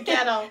Brooklyn. In the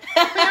ghetto. We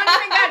don't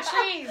even got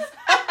trees.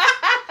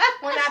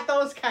 We're not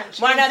those kind of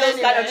trees. We're not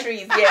those kind of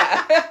trees,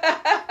 yeah.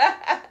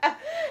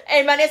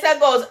 And Vanessa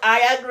goes,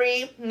 I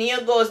agree.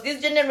 Neil goes, this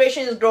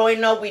generation is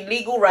growing up with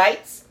legal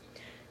rights.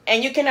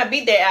 And you cannot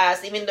beat their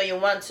ass even though you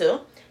want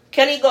to.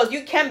 Kelly goes,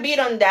 you can't beat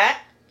on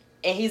that.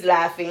 And he's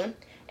laughing.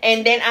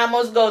 And then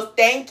Amos goes,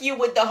 thank you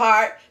with the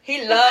heart.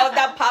 He loved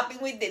that popping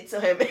we did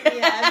to him.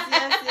 Yes.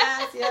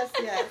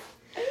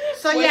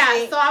 So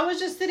so I was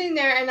just sitting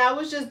there and I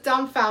was just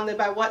dumbfounded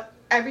by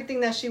everything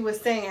that she was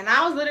saying. And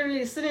I was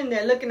literally sitting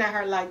there looking at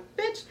her like,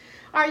 bitch,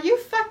 are you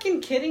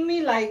fucking kidding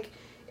me? Like,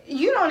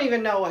 you don't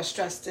even know what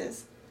stress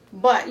is.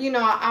 But,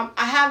 I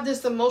have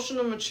this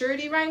emotional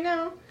maturity right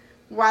now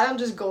where I don't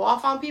just go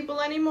off on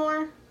people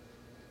anymore.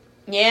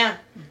 Yeah.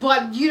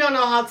 But you don't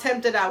know how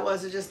tempted I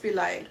was to just be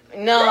like...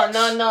 No.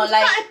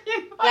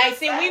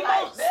 See, I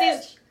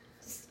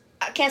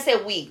can't say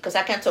we, because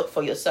I can't talk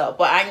for yourself.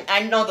 But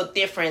I know the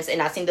difference, and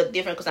I've seen the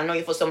difference because I know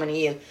you for so many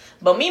years.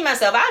 But me,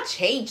 myself, I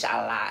changed a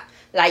lot.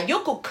 Like,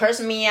 you could curse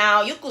me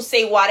out. You could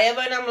say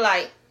whatever, and I'm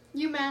like...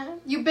 You mad?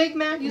 You big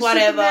man? You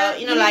whatever.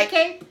 Super mad? Like,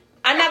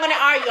 I'm not going to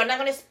argue. I'm not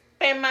going to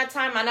spend my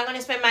time. I'm not going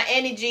to spend my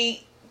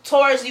energy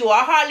towards you.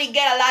 I hardly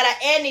get a lot of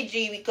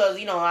energy because,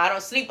 I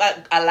don't sleep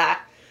a lot.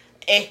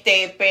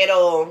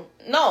 Pero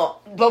no,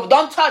 but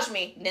don't touch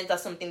me. Then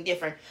that's something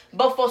different.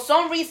 But for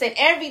some reason,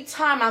 every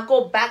time I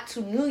go back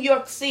to New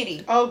York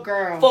City, oh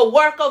girl, for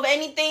work of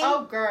anything,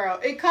 oh girl,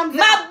 it comes.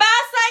 My out.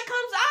 bad side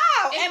comes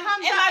out, and my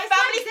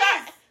family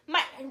start.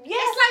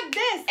 It's like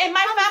this, and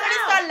my family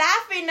start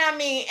laughing at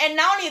me. And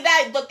not only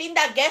that, the thing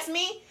that gets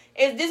me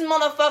is these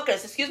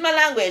motherfuckers, excuse my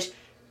language,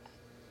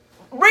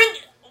 bring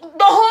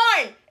the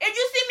horn. If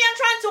you see me, I'm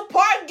trying to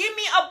park, give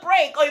me a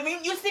break. Or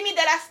if you see me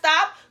that I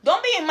stop,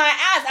 don't be in my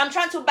ass. I'm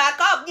trying to back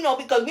up,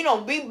 because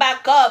we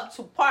back up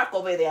to park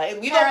over there. If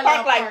we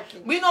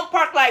don't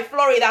park like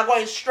Florida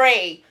going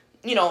straight.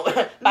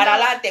 Para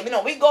adelante.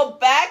 We go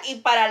back y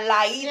para el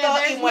ladito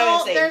y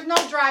muévense. There's no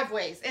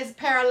driveways. It's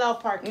parallel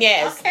parking.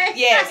 Yes. Okay?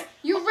 Yes.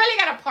 You really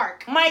gotta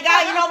park. My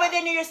God, over there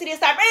in New York City,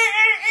 it's like,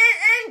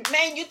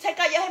 man, you take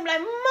out your head like,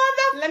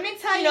 mother. Let me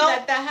tell you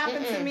that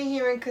happened to me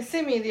here in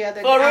Kissimmee the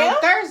other day. For real? On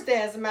Thursday,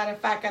 as a matter of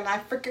fact, and I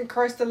freaking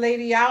cursed the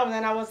lady out, and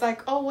then I was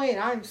like, oh, wait,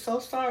 I'm so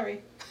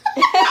sorry.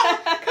 Because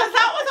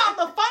I was on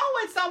the phone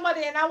with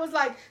somebody, and I was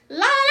like, la,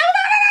 la, la, la, la.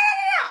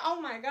 Oh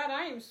my God,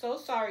 I am so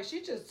sorry.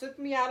 She just took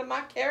me out of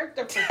my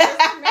character for just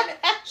a minute.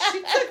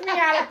 She took me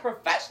out of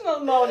professional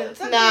mode and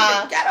took me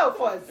to the ghetto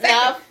for a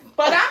second.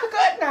 But I'm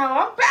good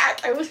now. I'm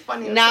back. It was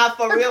funny.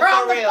 For real.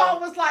 The phone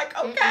was like,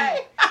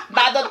 okay.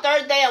 By the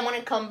third day, I want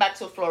to come back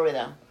to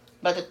Florida.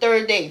 By the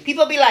third day.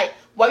 People be like,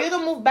 why you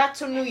don't move back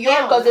to New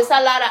York? Because there's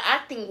a lot of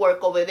acting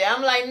work over there.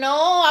 I'm like, no,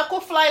 I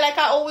could fly like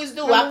I always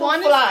do. I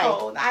could fly.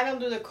 Cold. I don't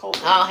do the cold.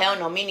 Oh, hell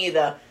no. Me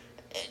neither.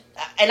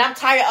 And I'm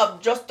tired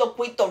of just the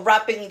Puito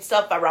wrapping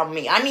stuff around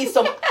me. I need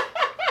some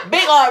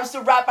big arms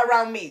to wrap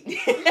around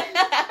me.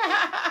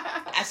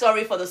 I'm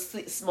sorry for the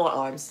small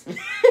arms.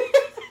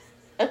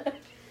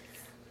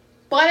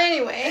 But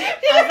anyway, as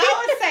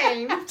I was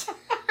saying,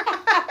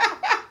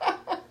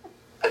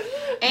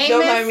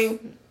 don't mind me.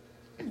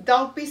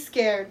 Don't be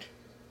scared.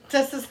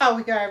 This is how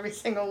we are every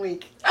single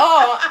week.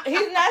 Oh,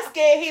 he's not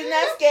scared. He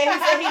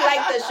said he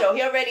liked the show.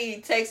 He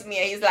already texted me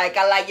and he's like,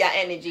 I like your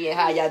energy and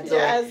how y'all doing.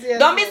 Yes,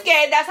 don't be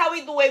scared. That's how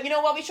we do it. You know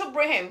what? We should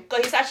bring him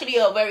because he's actually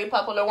a very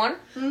popular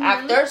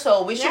actor.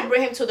 So we should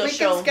bring him to the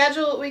show.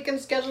 We can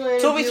schedule an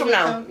 2 weeks from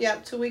now.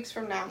 2 weeks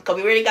from now. Because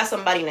we already got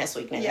somebody next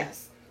week.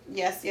 Yes.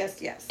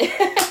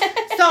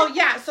 So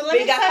let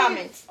me tell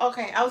comments. You.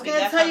 Okay, I was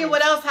going to tell you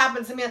what else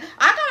happened to me. I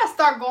got to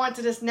start going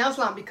to this nail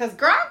salon because,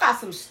 girl, I got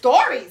some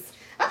stories.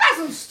 I got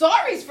some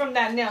stories from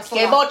that nail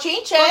salon. Que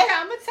bochinche. Okay,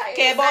 I'm going to tell you.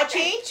 Que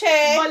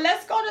bochinche. But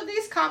let's go to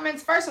these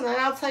comments first, and then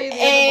I'll tell you the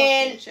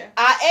and bochinche.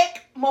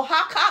 Aek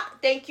Mohakak,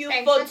 thank you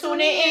for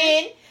tuning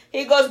in.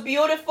 He goes,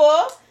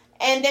 beautiful.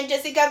 And then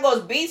Jessica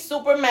goes, be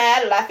super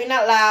mad, laughing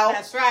out loud.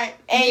 That's right.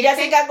 And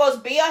Jessica goes,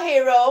 be a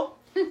hero.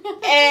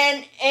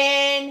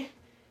 and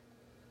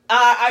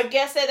our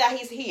guest said that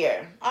he's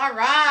here. All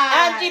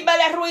right. Angie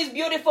Bella Ruiz,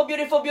 beautiful,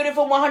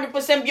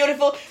 100%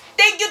 beautiful.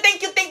 Thank you.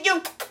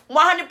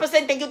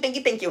 100%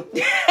 thank you.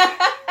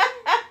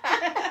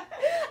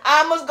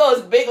 Amos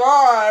goes, big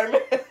arm.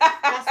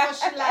 That's what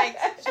she likes.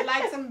 She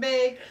likes them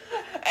big.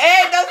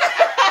 Hey, that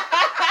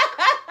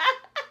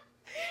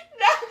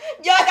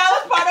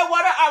was part of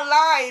one of our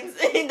lines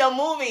in the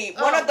movie.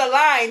 One of the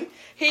lines,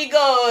 he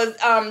goes,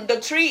 the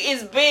tree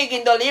is big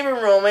in the living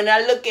room. And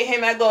I look at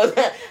him, I go,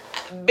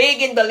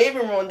 big in the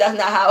living room. That's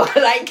not how I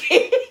like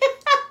it.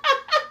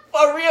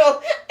 For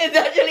real. It's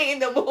actually in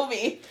the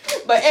movie.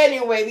 But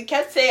anyway, we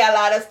can't say a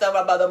lot of stuff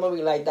about the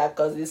movie like that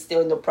because it's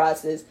still in the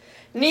process.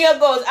 Nia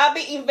goes, I'll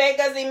be in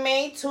Vegas in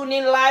May. Tune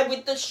in live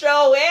with the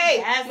show.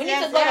 Hey, we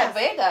need to go to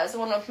Vegas. I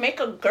want to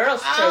make a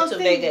girls trip to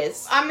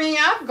Vegas. I mean,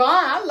 I've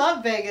gone. I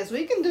love Vegas.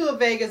 We can do a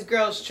Vegas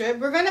girls trip.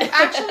 We're going to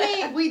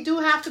actually, we do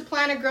have to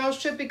plan a girls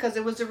trip because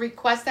it was a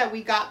request that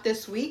we got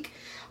this week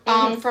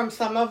from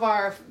some of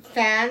our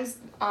fans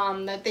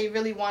that they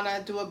really want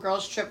to do a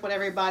girls trip with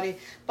everybody.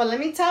 But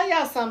let me tell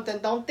y'all something.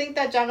 Don't think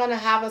that y'all going to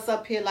have us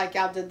up here like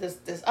y'all did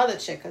this other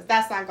chick because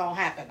that's not going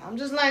to happen. I'm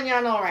just letting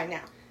y'all know right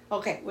now.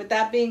 Okay, with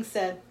that being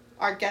said,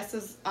 our guest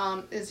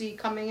is he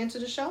coming into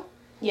the show?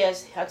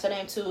 Yes, I told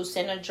him to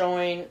send a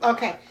join.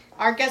 Okay,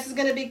 our guest is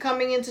going to be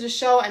coming into the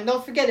show, and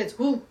don't forget it's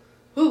who.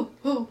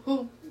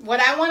 What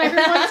I want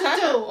everyone to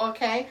do,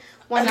 okay?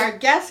 When our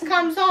guest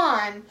comes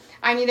on,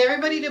 I need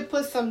everybody to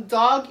put some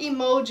dog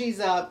emojis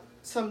up.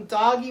 So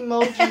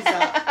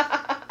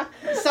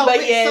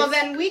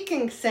then we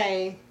can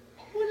say,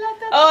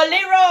 oh,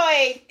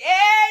 Leroy.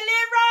 Hey,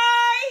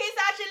 Leroy. He's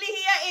actually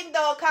here in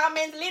the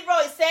comments.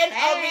 Leroy sent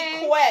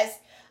a request.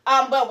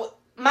 But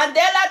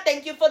Mandela,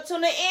 thank you for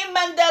tuning in,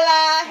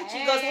 Mandela. Hey.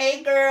 She goes,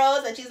 hey,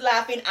 girls. And she's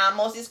laughing.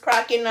 Amos is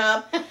cracking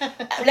up.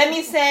 Let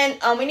me send,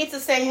 we need to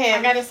send him.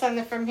 I got to send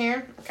it from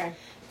here? Okay.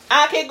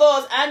 Ake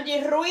goes,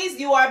 Angie Ruiz,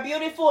 you are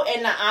beautiful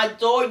and I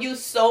adore you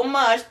so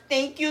much.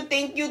 Thank you.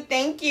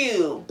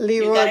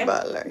 Leroy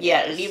Butler.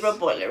 Yeah, Leroy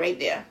Butler right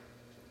there.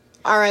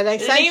 All right, I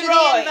sent you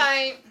the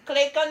invite.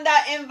 Click on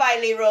that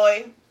invite,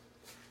 Leroy.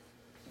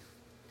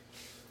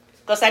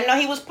 Because I know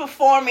he was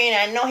performing.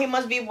 I know he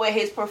must be with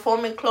his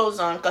performing clothes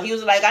on. Because he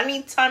was like, I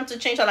need time to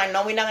change. I'm like,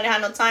 no, we're not going to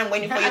have no time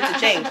waiting for you to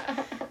change.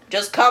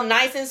 Just come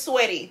nice and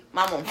sweaty,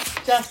 mama.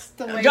 Just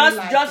the way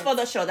just for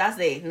the show. That's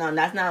it. No,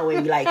 that's not the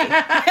way we like it.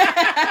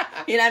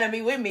 You're not going to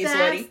be with me,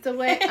 sweaty. That's the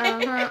way,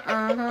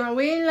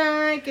 we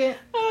like it.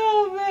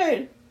 Oh,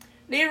 man.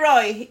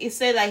 Leroy, he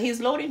said that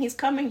he's loading. He's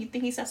coming. You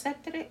think he's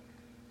accepted it?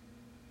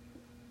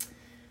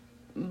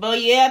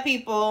 But yeah,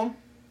 people.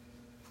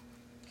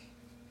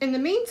 In the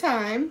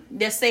meantime,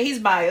 just say his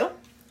bio.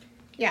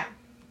 Yeah.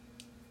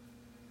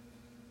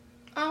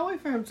 I'll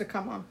wait for him to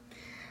come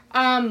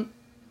on.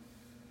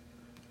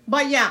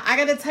 But yeah, I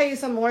gotta tell you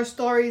some more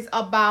stories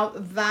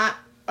about that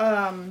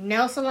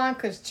nail salon,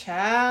 because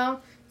child,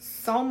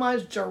 so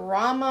much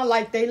drama.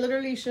 Like, they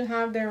literally should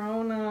have their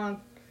own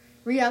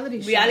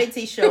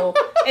reality show.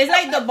 It's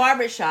like the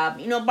barbershop.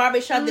 You know,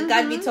 barbershop, the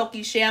guys be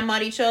talking shit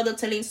about each other,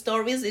 telling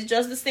stories. It's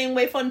just the same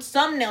way for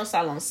some nail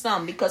salons.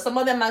 Because some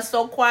of them are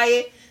so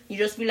quiet, you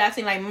just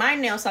relaxing. Like my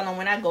nail salon,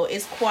 when I go,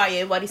 it's quiet.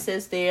 Everybody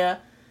says there,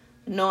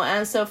 no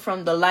answer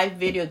from the live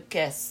video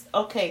guests.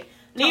 Okay.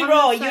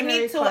 Leroy, you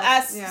need to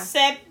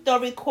accept the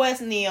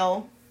request,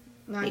 Neil.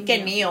 Leroy.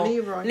 There he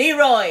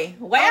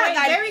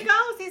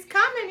goes. He's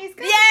coming. Yay,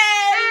 Leroy!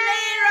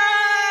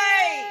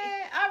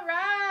 All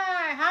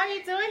right. How are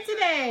you doing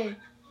today?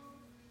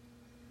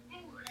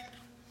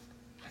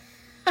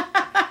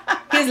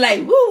 He's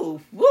like,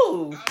 woo.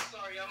 I'm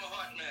sorry, I'm a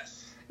hot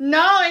mess.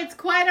 No, it's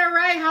quite all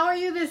right. How are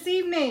you this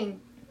evening?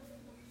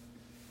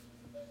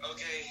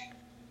 Okay.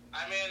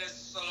 I mean,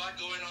 there's a lot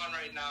going on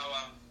right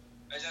now.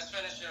 I just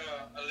finished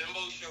a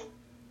limbo show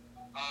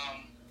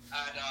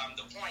at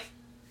The Point,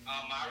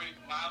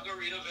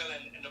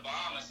 Margaritaville in the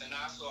Bahamas, in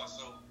Nassau.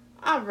 So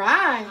all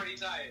right. I'm pretty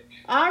tired.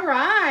 All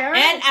right.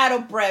 And out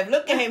of breath.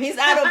 Look at him. He's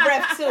out of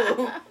breath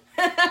too.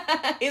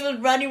 He was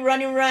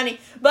running.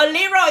 But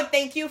Leroy,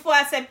 thank you for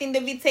accepting the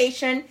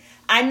invitation.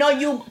 I know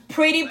you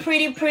pretty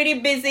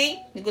busy.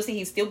 You can see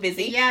he's still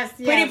busy. Yes.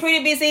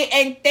 Pretty busy.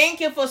 And thank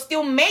you for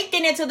still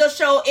making it to the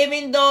show,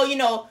 even though, you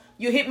know,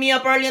 you hit me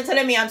up earlier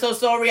telling me, I'm so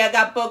sorry, I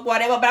got booked,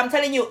 whatever. But I'm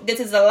telling you,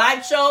 this is a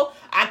live show.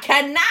 I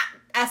cannot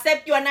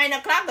accept you at 9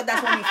 o'clock, but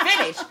that's when we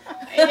finish.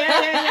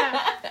 Yeah.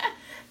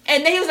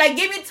 And then he was like,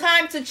 give me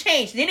time to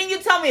change. Didn't you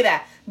tell me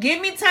that? Give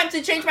me time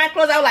to change my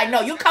clothes. I was like, no,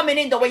 you coming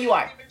in the way you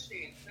are.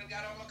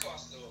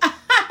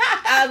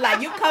 I was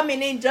like, you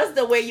coming in just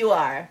the way you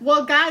are.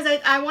 Well, guys,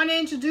 I want to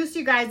introduce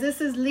you guys. This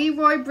is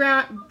Leroy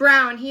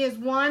Brown. He is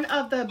one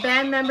of the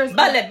band members.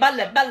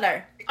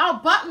 Butler.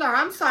 Oh, Butler.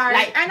 I'm sorry.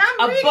 Like and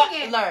I'm reading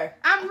butler. it.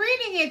 I'm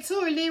reading it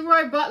too,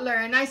 Leroy Butler,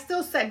 and I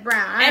still said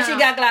Brown. And she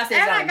got glasses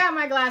on. And I got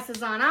my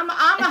glasses on. I'm a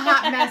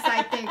hot mess,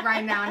 I think,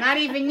 right now. Not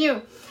even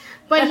you.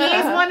 But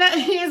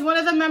he is one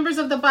of the members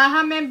of the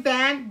Baha Men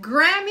Band,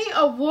 Grammy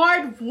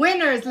Award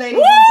winners,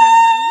 ladies and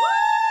gentlemen.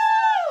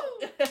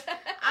 Woo!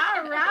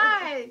 All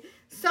right.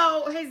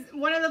 So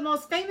one of the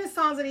most famous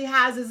songs that he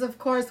has is, of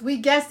course, we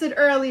guessed it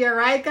earlier,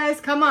 right, guys?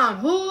 Come on.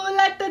 Who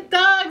let the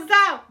dogs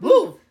out?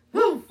 Woo!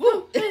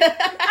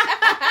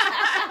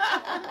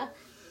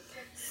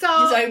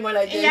 So more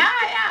like this.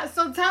 Yeah.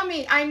 So tell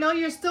me, I know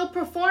you're still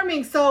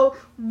performing. So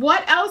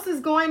what else is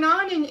going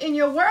on in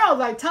your world?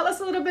 Like, tell us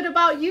a little bit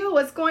about you.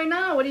 What's going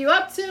on? What are you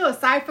up to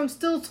aside from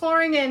still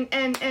touring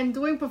and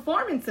doing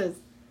performances?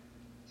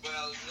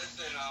 Well,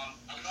 listen,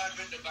 I'm not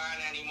with the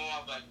band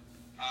anymore, but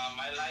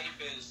my life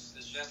is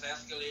just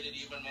escalated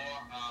even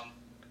more.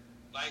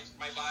 Like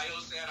my bio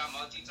said, I'm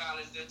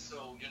multi-talented,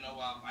 so, you know,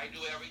 I do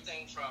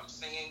everything from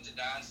singing to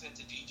dancing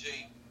to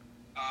DJ.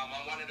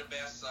 I'm one of the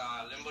best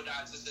limbo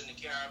dancers in the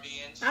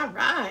Caribbean. So, all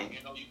right.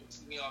 You know, you can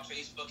see me on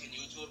Facebook and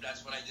YouTube.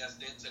 That's what I just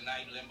did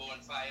tonight, limbo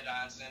and fire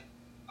dancing.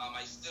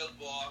 I still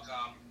walk.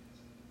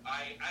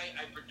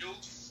 I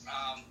produce.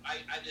 I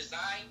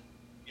design.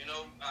 You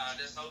know,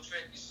 this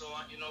outfit you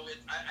saw. You know,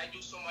 I do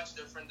so much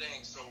different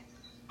things. So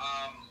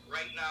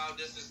right now,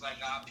 this is like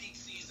our peak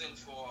season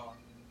for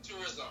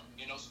tourism,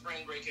 you know,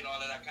 spring break and all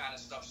of that kind of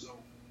stuff. So,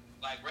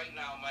 like right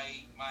now, my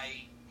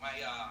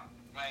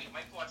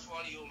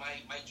portfolio,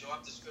 my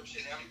job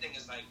description, everything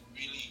is like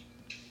really,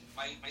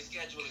 my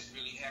schedule is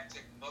really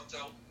hectic, booked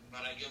out.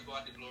 But I give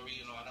God the glory,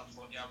 you know, and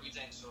for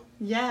everything. So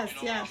yes,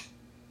 you know,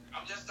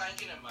 I'm just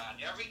thanking Him, man.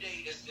 Every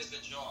day is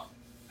a job,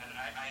 and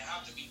I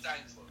have to be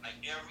thankful.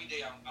 Like every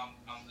day,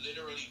 I'm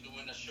literally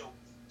doing a show,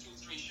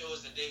 2-3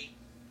 shows a day.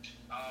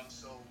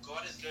 So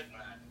God is good,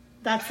 man.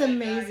 That's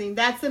amazing.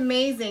 That's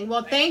amazing.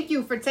 Well, thank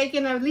you for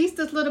taking at least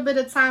this little bit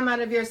of time out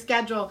of your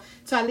schedule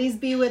to at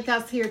least be with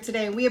us here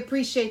today. We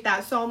appreciate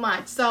that so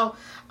much. So,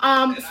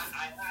 I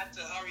had to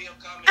hurry up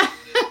coming to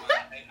this.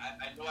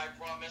 I know I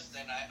promised,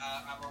 and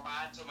I'm a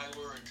man to my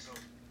word, so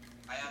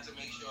I had to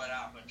make sure it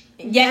happened.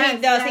 Yeah,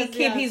 he does. He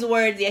keeps his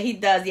words. Yeah, he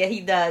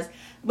does.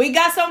 We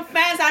got some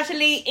fans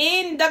actually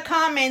in the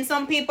comments.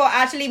 Some people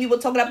actually, we were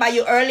talking about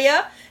you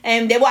earlier,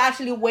 and they were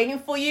actually waiting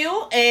for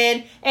you.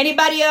 And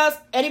anybody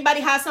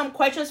has some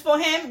questions for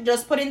him,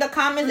 just put in the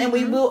comments and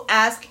we will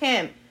ask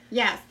him.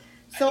 Yes.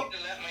 So, I need to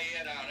let my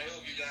hair down. I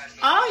hope you guys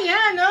know. Oh,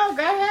 yeah, no,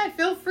 go ahead.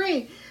 Feel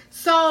free.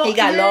 So he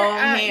got long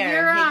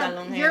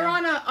hair. You're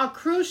on a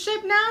cruise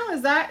ship now?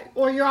 Is that,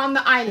 or you're on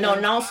the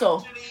island? No.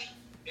 Actually,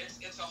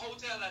 it's a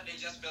hotel that they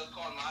just built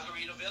called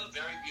Margaritaville.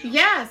 Very beautiful.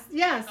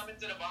 Yes. Coming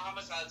to the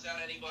Bahamas, I'll tell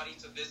anybody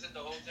to visit the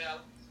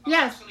hotel. I'm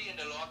actually in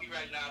the lobby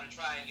right now to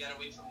try and get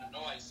away from the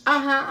noise. The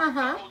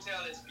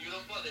hotel is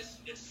beautiful.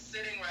 It's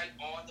sitting right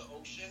on the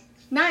ocean.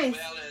 Nice. As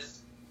well as,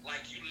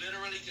 like, you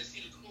literally can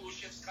see the cruise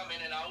ships come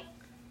in and out.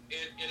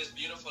 it is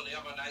beautiful. They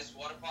have a nice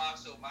water park.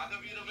 So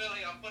Margaritaville,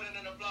 I'm putting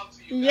in a plug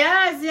for you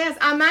Yes, guys. yes.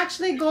 I'm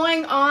actually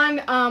going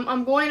on.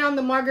 I'm going on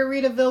the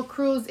Margaritaville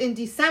cruise in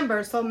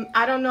December. So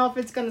I don't know if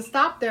it's gonna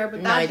stop there,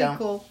 but that'd be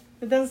cool.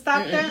 It doesn't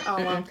stop there. Oh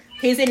well.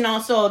 He's in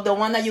also the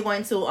one that you're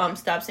going to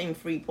stops in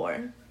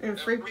Freeport. In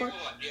Freeport.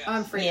 Yes.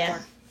 On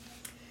Freeport.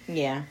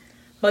 Yeah.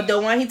 But the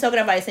one he's talking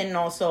about is in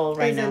Nassau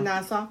right now. In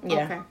Nassau.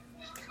 Yeah. Okay.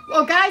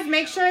 Well, guys,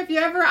 make sure if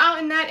you're ever out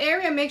in that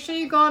area, make sure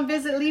you go and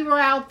visit Leroy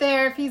out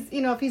there. If he's,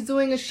 if he's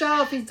doing a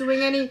show, if he's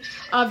doing any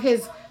of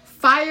his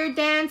fire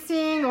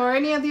dancing or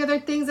any of the other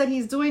things that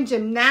he's doing,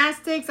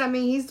 gymnastics. I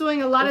mean, he's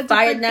doing a lot of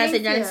fire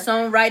different dancing and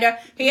songwriter.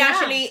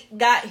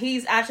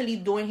 He's actually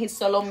doing his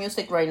solo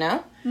music right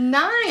now.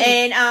 Nice.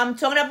 And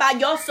talking about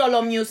your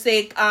solo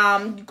music,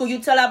 could you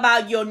tell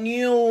about your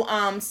new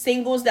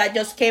singles that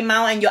just came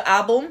out and your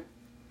album?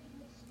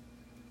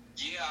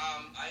 Yeah,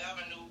 I have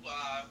a new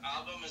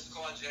album. It's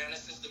called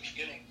Genesis, the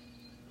Beginning.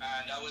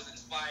 And I was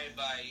inspired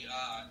by,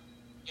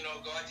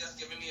 God just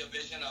giving me a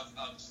vision of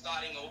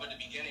starting over the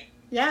beginning.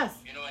 Yes.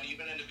 And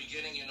even in the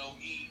beginning,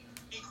 he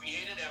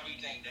created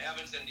everything, the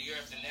heavens and the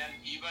earth. And then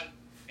even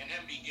in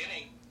him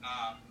beginning,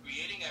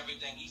 creating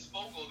everything, he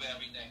spoke over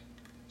everything.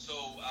 So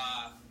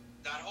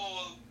that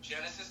whole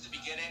Genesis, the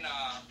beginning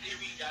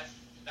theory,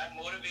 that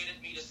motivated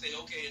me to say,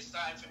 okay, it's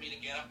time for me to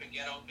get up and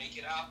get out, make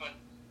it happen,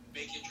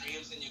 make your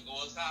dreams and your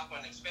goals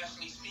happen,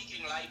 especially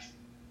speaking life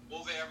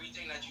over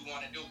everything that you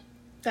want to do.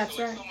 That's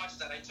right. It's so much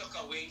that I took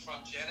away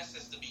from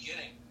Genesis, the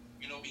beginning,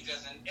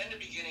 because in the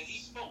beginning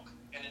he spoke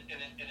and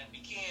it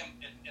became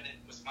and it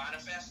was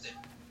manifested.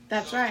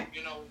 That's right.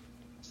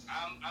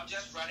 I'm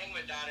just running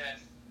with that,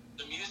 and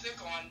the music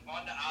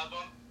on the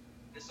album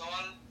is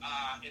all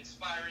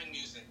inspiring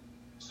music.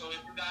 So if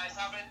you guys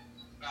haven't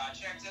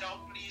checked it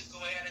out, please go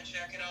ahead and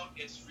check it out.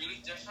 It's really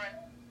different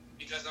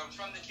because I'm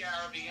from the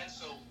Caribbean,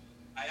 so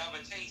I have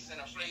a taste and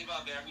a flavor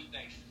of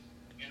everything.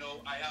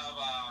 I have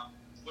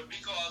what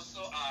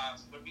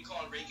we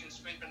call rake and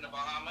scrape in the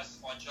Bahamas,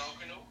 or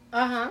junkanoo.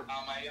 Uh-huh.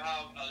 I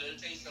have a little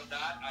taste of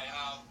that. I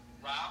have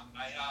rap.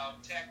 I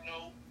have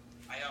techno.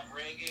 I have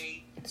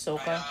reggae.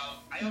 Soca.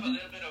 I have a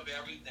little bit of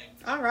everything.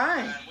 All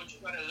right. And what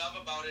you're gonna love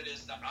about it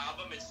is the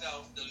album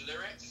itself. The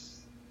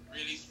lyrics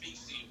really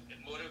speaks to you. It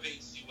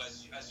motivates you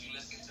as you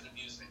listen to the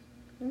music.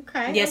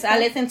 Okay. Yes, okay. I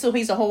listened to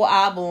his whole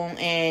album,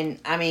 and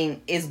I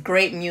mean, it's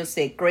great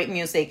music. Great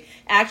music.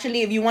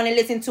 Actually, if you want to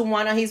listen to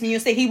one of his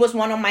music, he was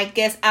one of my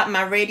guests at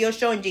my radio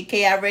show in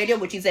GKI Radio,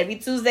 which is every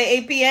Tuesday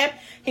 8 p.m.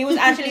 He was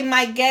actually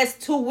my guest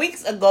 2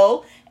 weeks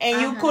ago,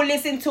 and you could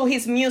listen to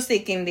his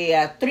music in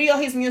there. 3 of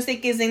his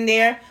music is in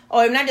there,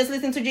 or if not, just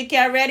listen to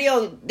GKI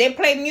Radio. They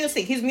play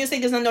music. His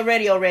music is on the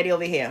radio already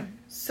over here.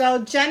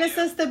 So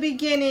Genesis, the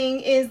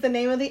Beginning is the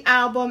name of the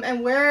album,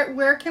 and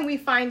where can we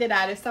find it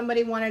at if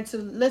somebody wanted to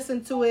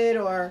listen to it?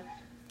 Or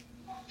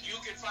you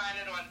can find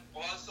it on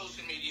all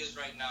social medias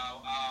right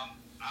now.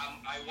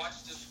 I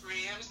watched the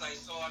streams. I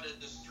saw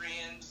the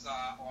streams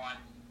on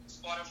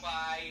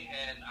Spotify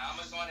and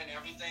Amazon and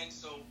everything.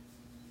 So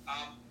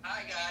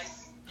hi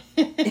guys.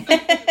 Thank you.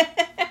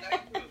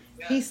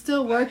 Yes. He's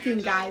still working,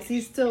 guys.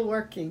 He's still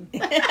working. You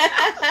can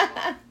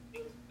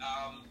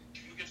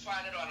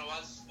find it on all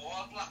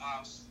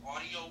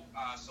audio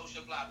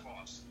social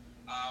platforms.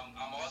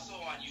 I'm also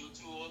on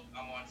YouTube.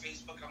 I'm on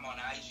Facebook. I'm on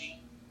IG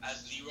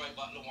as Leroy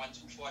Butler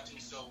 1242.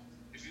 So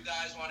if you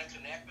guys want to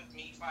connect with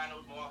me, find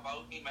out more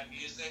about me, my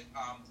music.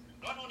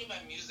 Not only my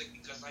music,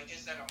 because like I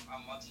said,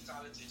 I'm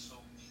multi-talented. So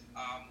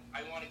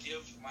I want to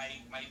give my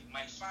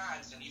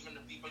fans and even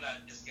the people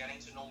that is getting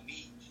to know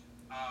me,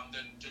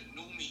 the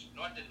new me,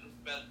 not the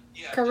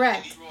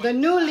correct, the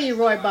new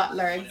Leroy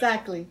Butler,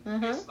 exactly.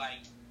 It's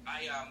like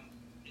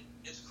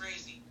it's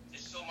crazy.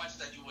 It's so much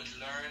that you would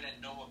learn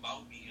and know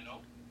about me,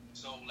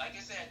 So like I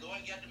said, go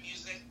and get the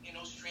music,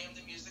 stream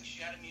the music,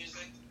 share the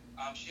music,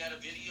 share the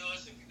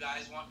videos. If you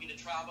guys want me to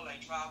travel, I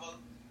travel.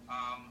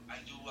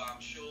 I do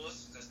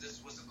shows, because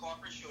this was a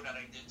corporate show that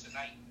I did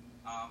tonight.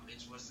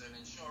 It was an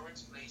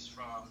insurance place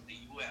from the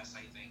U.S.,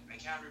 I think. I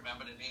can't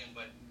remember the name,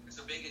 but it's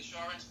a big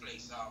insurance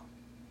place,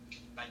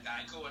 like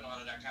Geico and all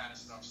of that kind of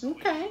stuff. So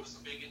it was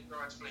a big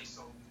insurance place.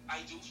 So I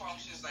do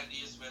functions like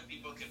this where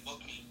people can book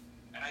me,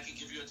 and I can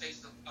give you a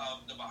taste of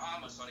the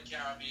Bahamas or the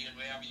Caribbean,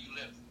 wherever you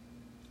live.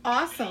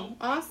 Awesome,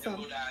 awesome.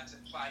 Tempo dance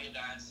and fire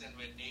dancing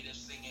with native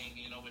singing,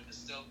 with the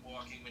stilt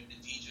walking, with the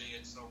DJ.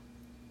 And so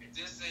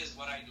this is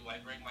what I do. I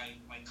bring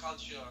my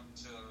culture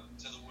to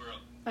the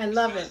world. I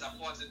love it.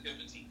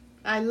 Positivity.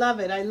 I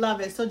love it. I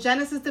love it. So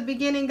Genesis, the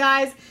Beginning,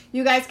 guys.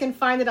 You guys can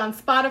find it on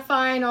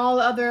Spotify and all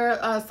other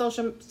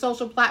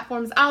social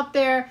platforms out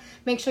there.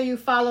 Make sure you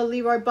follow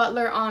Leroy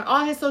Butler on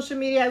all his social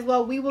media as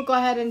well. We will go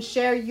ahead and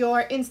share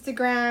your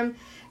Instagram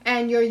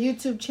and your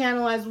YouTube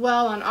channel as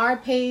well on our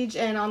page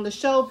and on the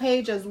show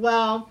page as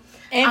well.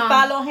 And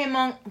follow him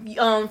on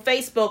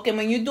Facebook. And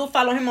when you do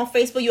follow him on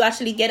Facebook, you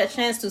actually get a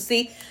chance to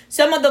see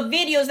some of the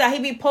videos that he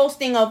be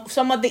posting of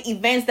some of the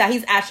events that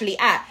he's actually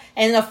at.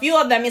 And a few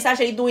of them is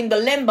actually doing the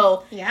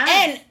limbo. Yeah.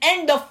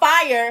 And the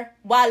fire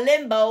while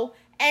limbo.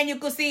 And you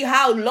could see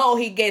how low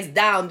he gets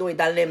down doing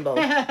that limbo.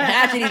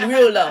 Actually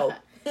real low.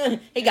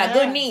 He got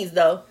good knees,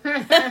 though.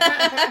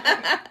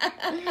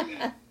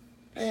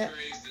 Yeah. Crazy.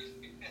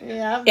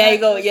 Yeah. There you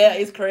go. Yeah,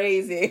 it's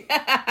crazy.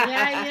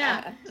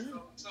 Yeah.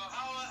 So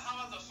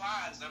how are the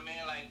fans? I mean,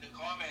 like the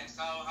comments.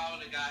 How are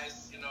the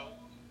guys? You know.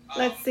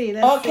 Let's see.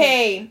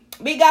 Okay,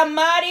 we got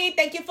Mari.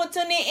 Thank you for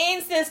tuning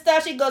in,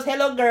 sister. She goes,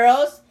 "Hello,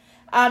 girls."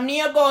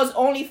 Nia goes,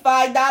 "Only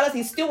 $5."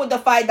 He's still with the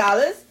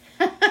 $5.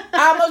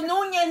 Amos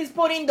Nunez is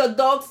putting the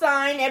dog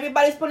sign.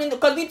 Everybody's putting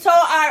because we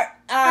told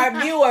our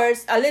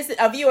viewers,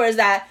 our viewers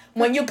that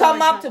when you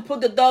come up to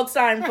put the dog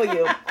sign for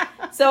you.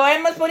 So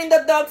Emma's putting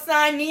the dog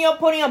sign. Neo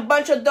putting a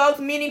bunch of dogs,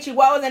 meaning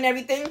chihuahuas and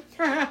everything.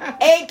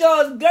 A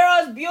goes,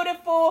 "Girls,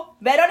 beautiful."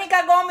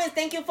 Veronica Gomez,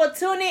 thank you for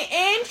tuning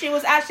in. She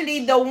was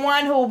actually the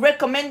one who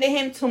recommended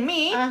him to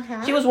me.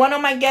 She was one of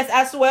my guests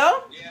as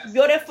well. Yes.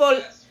 Beautiful.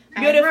 Yes.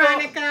 Beautiful.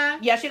 Veronica.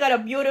 Yeah, she got a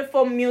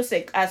beautiful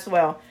music as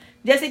well.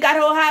 Jessica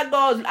Roja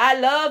goes, "I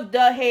love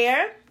the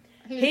hair."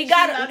 He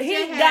got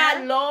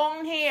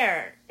long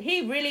hair.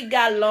 He really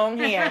got long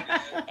hair.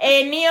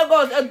 And Neil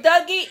goes, "A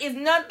doggy is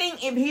nothing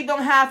if he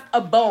don't have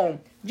a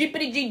bone."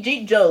 Jippity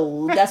G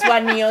Joe. That's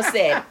what Neil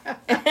said.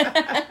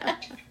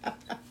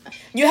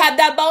 You have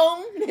that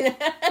bone?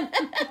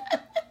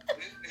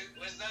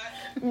 What's that?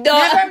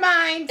 Never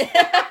mind.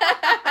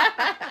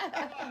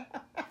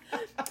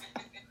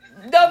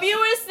 The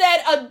viewer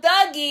said a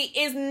doggy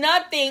is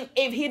nothing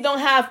if he don't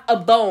have a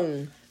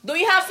bone. Do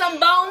you have some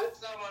bone?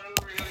 Someone who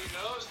really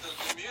knows the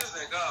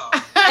music,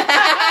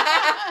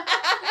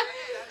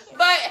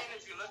 But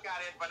if you look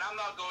at it, but I'm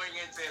not going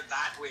into it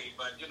that way.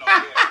 But you know,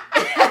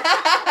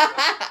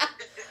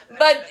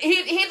 but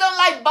he don't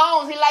like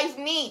bones. He likes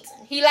meat.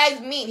 He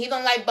likes meat. He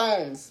don't like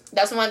bones.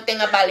 That's one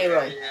thing about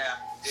Leroy. Yeah.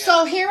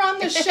 So here on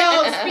the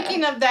show,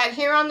 speaking of that,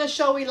 here on the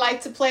show, we like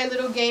to play a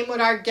little game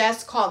with our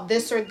guests called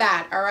This or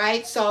That, all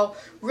right? So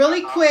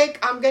really quick,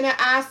 I'm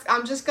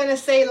just going to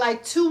say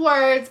like 2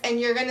 words, and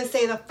you're going to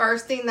say the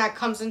first thing that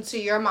comes into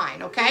your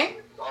mind, okay?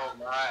 Oh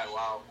my!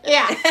 Wow.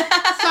 Yeah.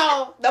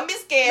 So Don't be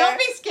scared.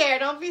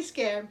 Don't be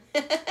scared.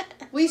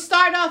 We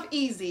start off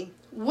easy.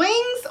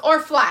 Wings or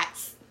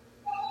flats?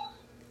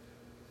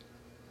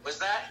 What's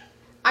that?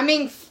 I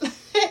mean,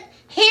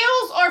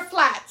 heels or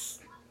flats?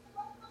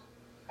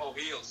 Oh,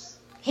 heels.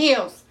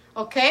 Heels,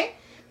 okay?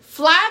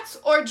 Flats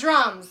or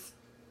drums?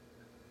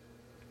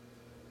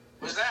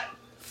 What's that?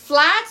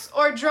 Flats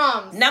or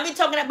drums? Now we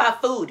talking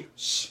about food.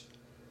 Shh.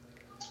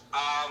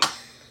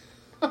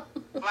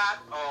 Flat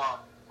or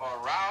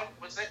round?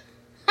 What's it?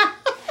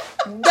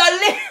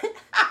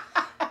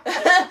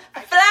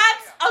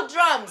 Flats or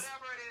drums?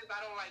 Whatever it is,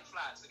 I don't like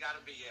flats. It gotta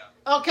be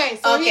Okay,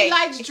 so Okay. he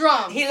likes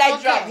drums. He likes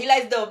okay. drum. He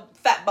likes the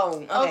fat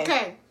bone.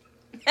 Okay.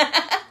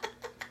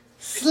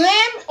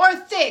 Slim or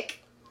thick?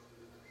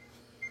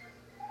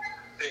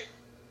 thick.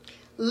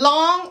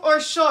 Long or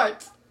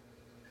short?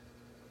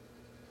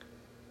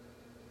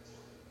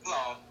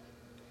 Long.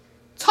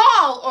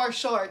 Tall or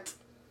short?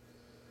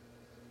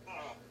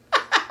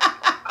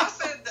 I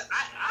said that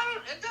I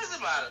don't. It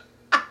doesn't matter.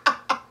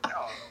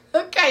 No.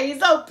 Okay,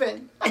 he's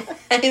open.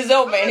 He's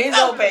open. He's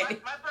open.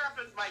 My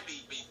preference might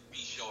be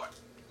short.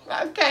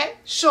 Okay,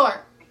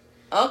 short.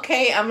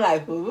 Okay, I'm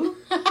like, who?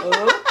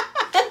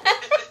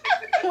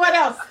 What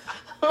else?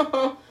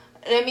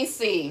 Let me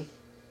see.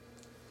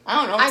 I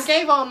don't know. I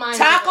gave all mine.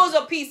 Tacos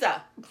or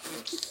pizza?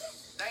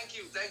 Thank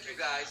you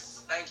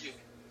guys. Thank you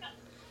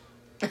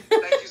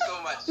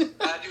so much.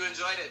 Glad you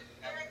enjoyed it.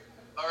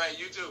 All right,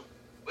 you too.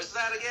 What's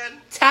that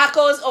again?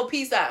 Tacos or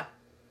pizza?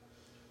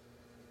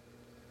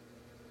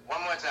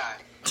 One more time.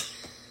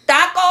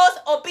 Tacos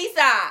or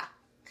pizza?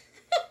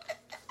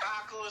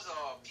 Tacos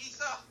or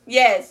pizza?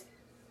 Yes.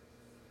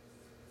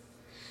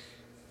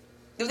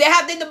 Do they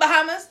have in the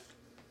Bahamas?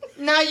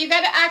 No, you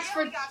gotta ask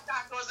for. We got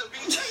tacos and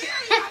pizza.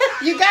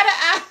 You gotta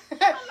ask.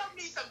 I love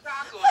me some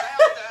tacos. I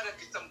haven't had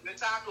some good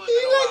tacos He in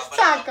a while, likes but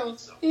I love me tacos.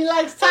 some. He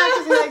likes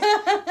tacos.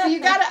 So you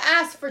gotta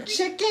ask for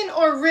chicken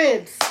or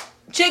ribs.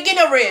 Chicken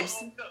or ribs?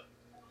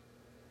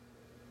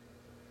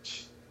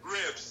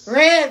 Ribs.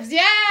 Ribs,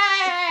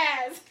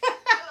 yes.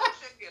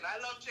 I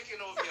love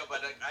chicken over here,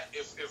 but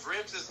if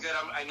ribs is good,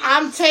 I need.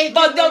 I'm taking.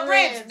 But the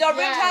ribs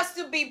yes. has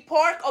to be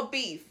pork or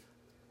beef.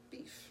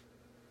 Beef.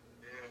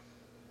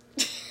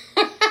 Yeah.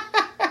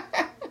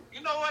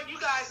 You know what? You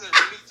guys are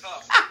really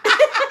tough.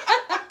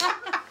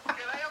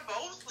 Can I have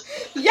both?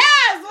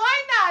 Yes,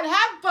 why not?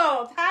 Have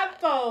both. Have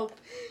both.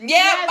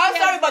 Yeah, Yes, I'm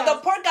yes, sorry, but yes.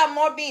 the pork got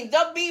more beans.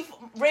 The beef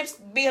ribs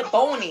be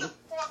bony. The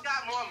pork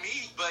got more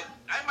meat, but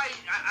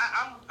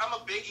I'm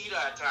a big eater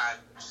at times,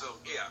 so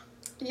yeah.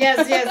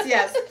 Yes.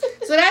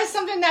 So that's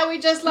something that we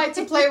just like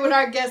to play with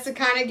our guests to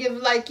kind of give,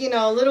 like, you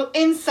know, a little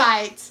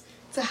insight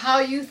to how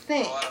you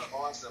think.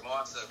 Awesome.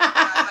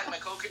 I like my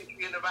coconut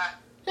in the back.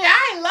 Yeah,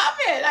 I love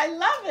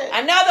it.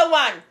 Another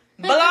one.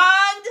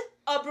 Blonde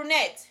or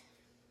brunette?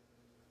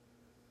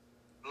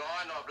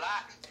 Blonde or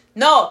black?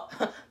 No.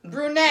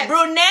 Brunette.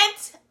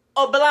 Brunette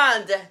or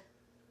blonde?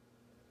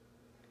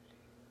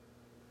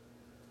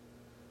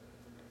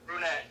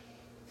 Brunette.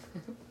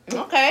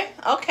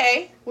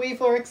 Okay.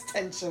 Weave or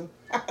extension.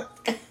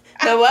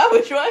 The what?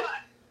 Which one?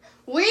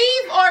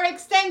 Weave or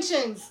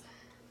extensions?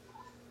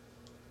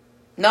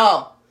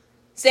 No.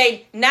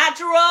 Say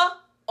natural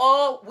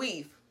or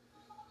weave.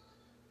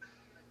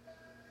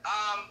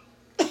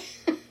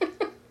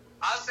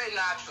 I'll say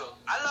natural.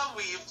 I love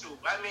weave too.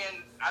 I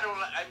mean, I don't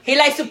like. He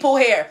likes to pull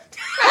hair.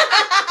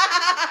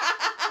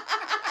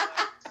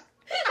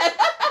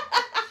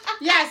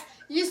 Yes.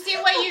 You see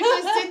what you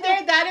just did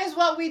there? That is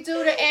what we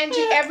do to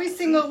Angie every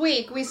single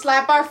week. We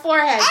slap our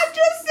foreheads. I'm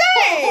just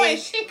saying. When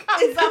she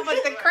comes up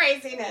with the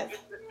craziness.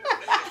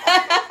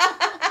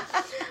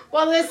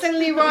 Well, listen,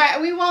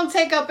 Leroy, we won't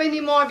take up any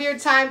more of your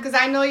time because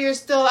I know you're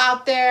still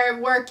out there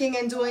working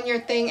and doing your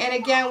thing. And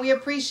again, we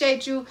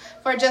appreciate you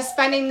for just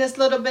spending this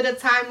little bit of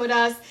time with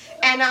us.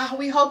 And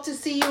we hope to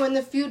see you in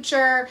the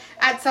future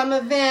at some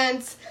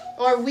events,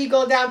 or we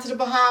go down to the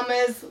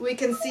Bahamas. We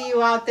can see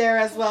you out there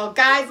as well.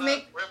 Guys,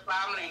 we're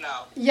family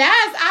now.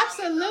 Yes,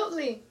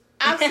 absolutely.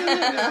 Absolutely.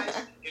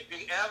 If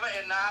you're ever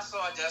in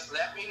Nassau, just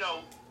let me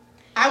know.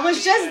 I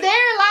was just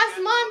there last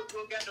month.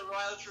 We'll get the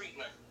royal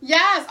treatment.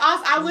 Yes,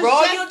 I was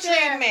royal just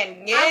there.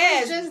 treatment. Yes.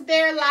 I was just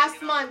there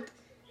last month.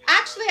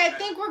 Actually, I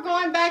think we're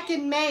going back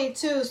in May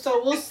too,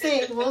 so we'll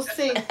see. We'll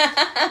see.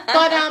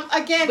 But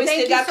again,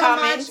 thank you so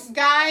much,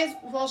 guys.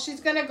 Well, she's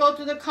gonna go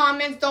through the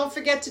comments. Don't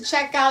forget to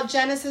check out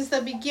Genesis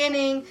the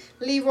Beginning,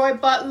 Leroy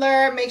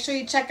Butler. Make sure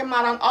you check him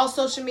out on all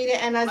social media.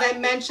 And as I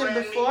mentioned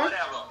before,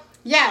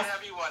 yes,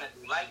 whatever you want to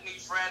do. Like me,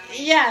 friend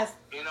me. Yes.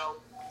 You know,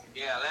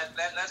 yeah.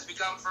 Let's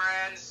become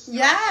friends.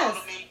 Yes.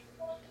 Follow me.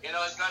 You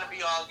know, it's gonna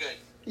be all good.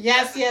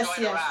 Yes, yes,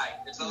 yes.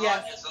 It's a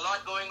lot. It's a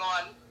lot going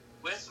on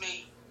with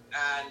me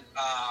and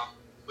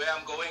where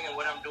I'm going and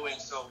what I'm doing.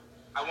 So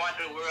I want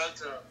the world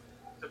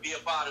to be a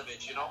part of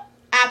it. You know.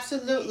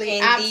 Absolutely.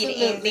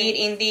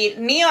 Indeed.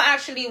 Neil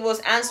actually was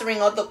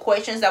answering all the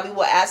questions that we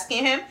were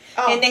asking him,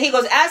 and then he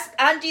goes,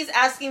 Angie's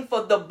asking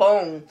for the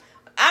bone.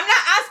 I'm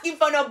not asking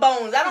for no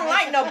bones. I don't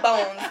like no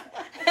bones.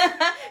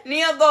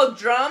 Neil goes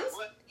drums.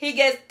 He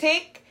gets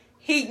thick.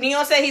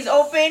 Neil said he's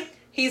open.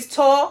 He's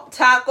tall,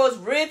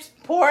 tacos, ribs,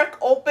 pork,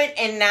 open,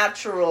 and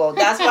natural.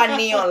 That's what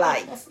Neil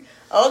likes.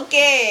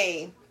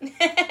 Okay.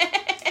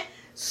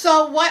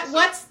 So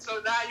what's... So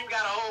now you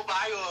got a whole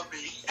bio of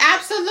me.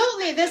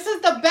 Absolutely. This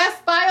is the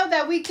best bio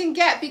that we can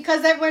get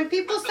because when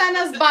people send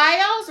us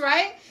bios,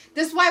 right?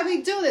 This is why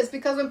we do this.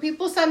 Because when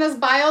people send us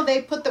bio,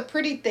 they put the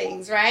pretty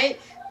things, right?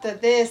 The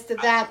this, the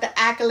that, the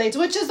accolades,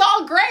 which is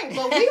all great,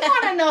 but we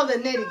want to know the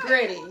nitty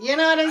gritty. You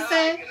know what I'm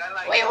saying?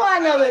 We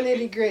want to know the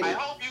nitty gritty. I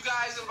hope you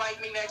guys invite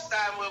me next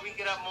time where we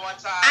get up more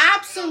time.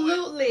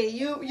 Absolutely.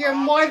 You're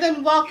more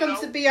than welcome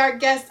to be our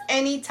guest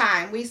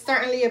anytime. We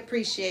certainly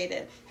appreciate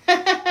it.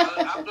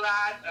 I'm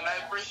glad and I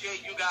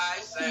appreciate you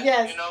guys. And,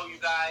 yes. You know, you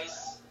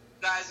guys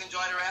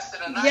enjoy the rest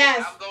of the night.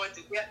 Yes.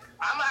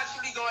 I'm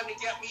actually going to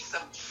get me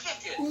some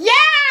chicken.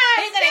 Yes.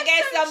 He's going to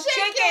get some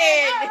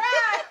chicken. All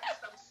right.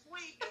 Some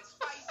sweet and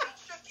spicy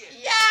chicken.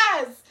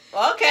 Yes.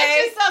 Okay.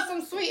 Get yourself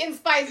some sweet and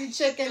spicy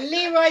chicken.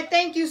 Leroy,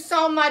 thank you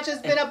so much.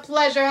 It's been a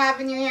pleasure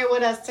having you here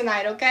with us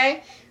tonight,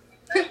 okay?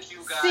 Thank you,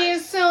 guys. See you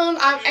soon. You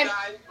guys,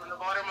 from the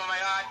bottom of my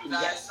heart, you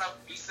guys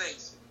be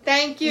safe.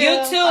 Thank you.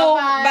 You too.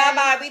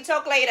 Bye-bye. We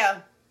talk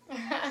later. All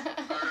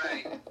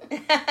right.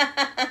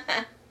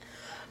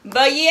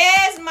 But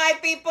yes, my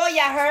people,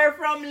 you heard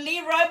from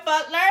Leroy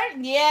Butler.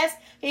 Yes,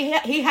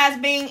 he has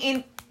been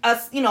in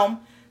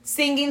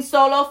singing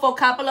solo for a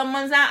couple of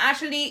months now.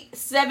 Actually,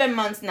 7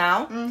 months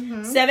now.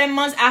 Mm-hmm. 7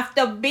 months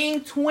after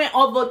being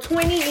over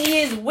 20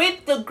 years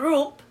with the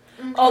group.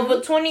 Mm-hmm.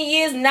 Over 20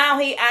 years now,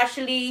 he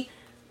actually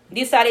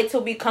decided to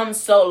become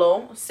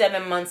solo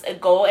 7 months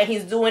ago, and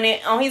he's doing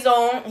it on his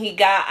own. He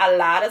got a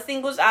lot of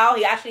singles out.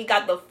 He actually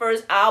got the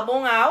first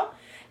album out,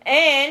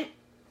 and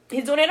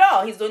he's doing it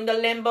all. He's doing the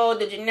limbo,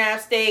 the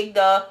gymnastic,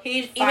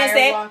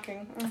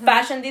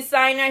 fashion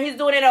designer. He's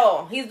doing it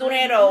all. He's doing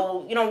it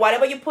all. You know,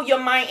 whatever you put your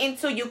mind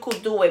into, you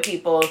could do it,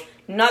 people.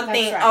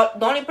 Nothing. Right.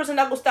 The only person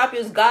that could stop you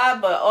is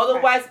God, but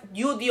otherwise,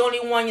 you the only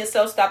one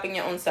yourself stopping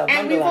your own self.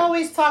 And we've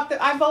always talked.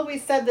 I've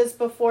always said this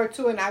before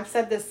too, and I've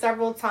said this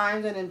several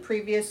times and in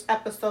previous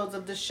episodes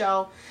of the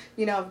show.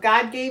 You know, if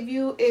God gave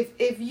you,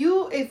 if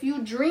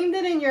you dreamed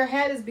it in your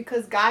head, is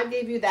because God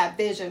gave you that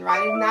vision,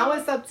 right? And now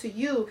it's up to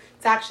you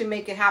to actually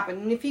make it happen.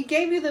 And if He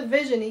gave you the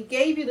vision, He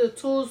gave you the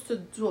tools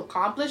to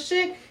accomplish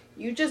it.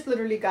 You just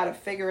literally got to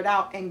figure it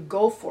out and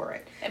go for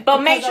it.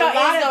 But make sure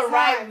it's the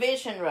right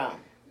vision, Ron.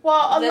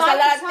 Well, there's a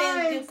lot of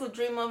times, things you could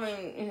dream of,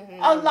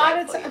 and a lot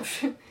of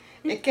times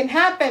it can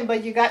happen.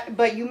 But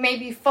you may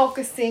be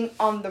focusing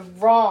on the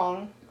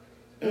wrong.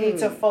 You need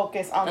to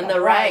focus on the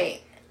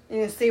right.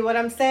 You see what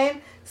I'm saying?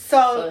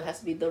 So it has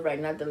to be the right,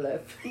 not the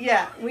left.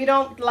 Yeah, we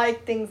don't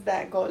like things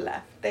that go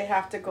left. They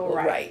have to go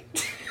right.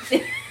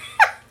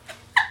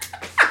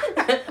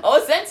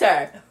 Oh,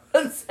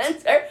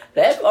 center,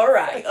 left or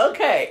right.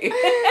 Okay.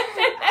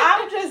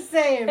 I'm just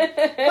saying.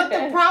 But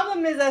the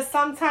problem is that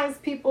sometimes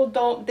people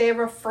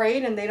they're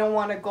afraid and they don't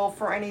want to go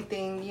for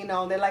anything. You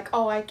know, they're like,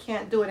 oh, I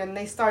can't do it. And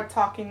they start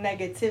talking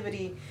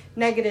negatively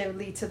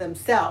to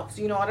themselves.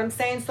 You know what I'm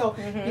saying? So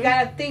you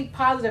got to think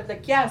positive.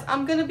 Like, yes,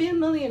 I'm going to be a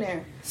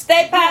millionaire.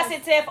 Stay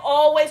positive.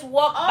 Always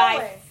walk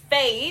by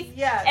faith.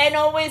 Yes. And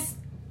always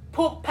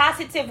put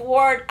positive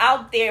word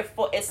out there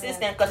for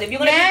assistance. Because if you're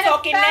going to be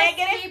talking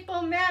negative,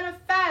 people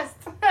manifest.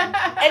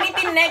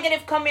 anything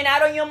negative coming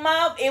out of your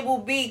mouth, it will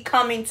be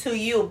coming to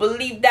you.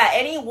 Believe that.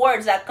 Any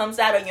words that comes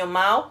out of your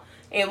mouth,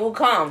 it will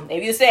come.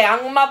 If you say,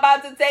 I'm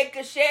about to take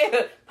a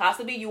shit,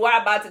 possibly you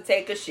are about to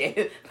take a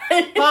shit.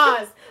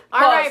 Pause.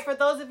 All right, for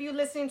those of you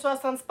listening to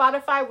us on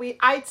Spotify,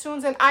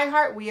 iTunes and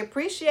iHeart, we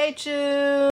appreciate you.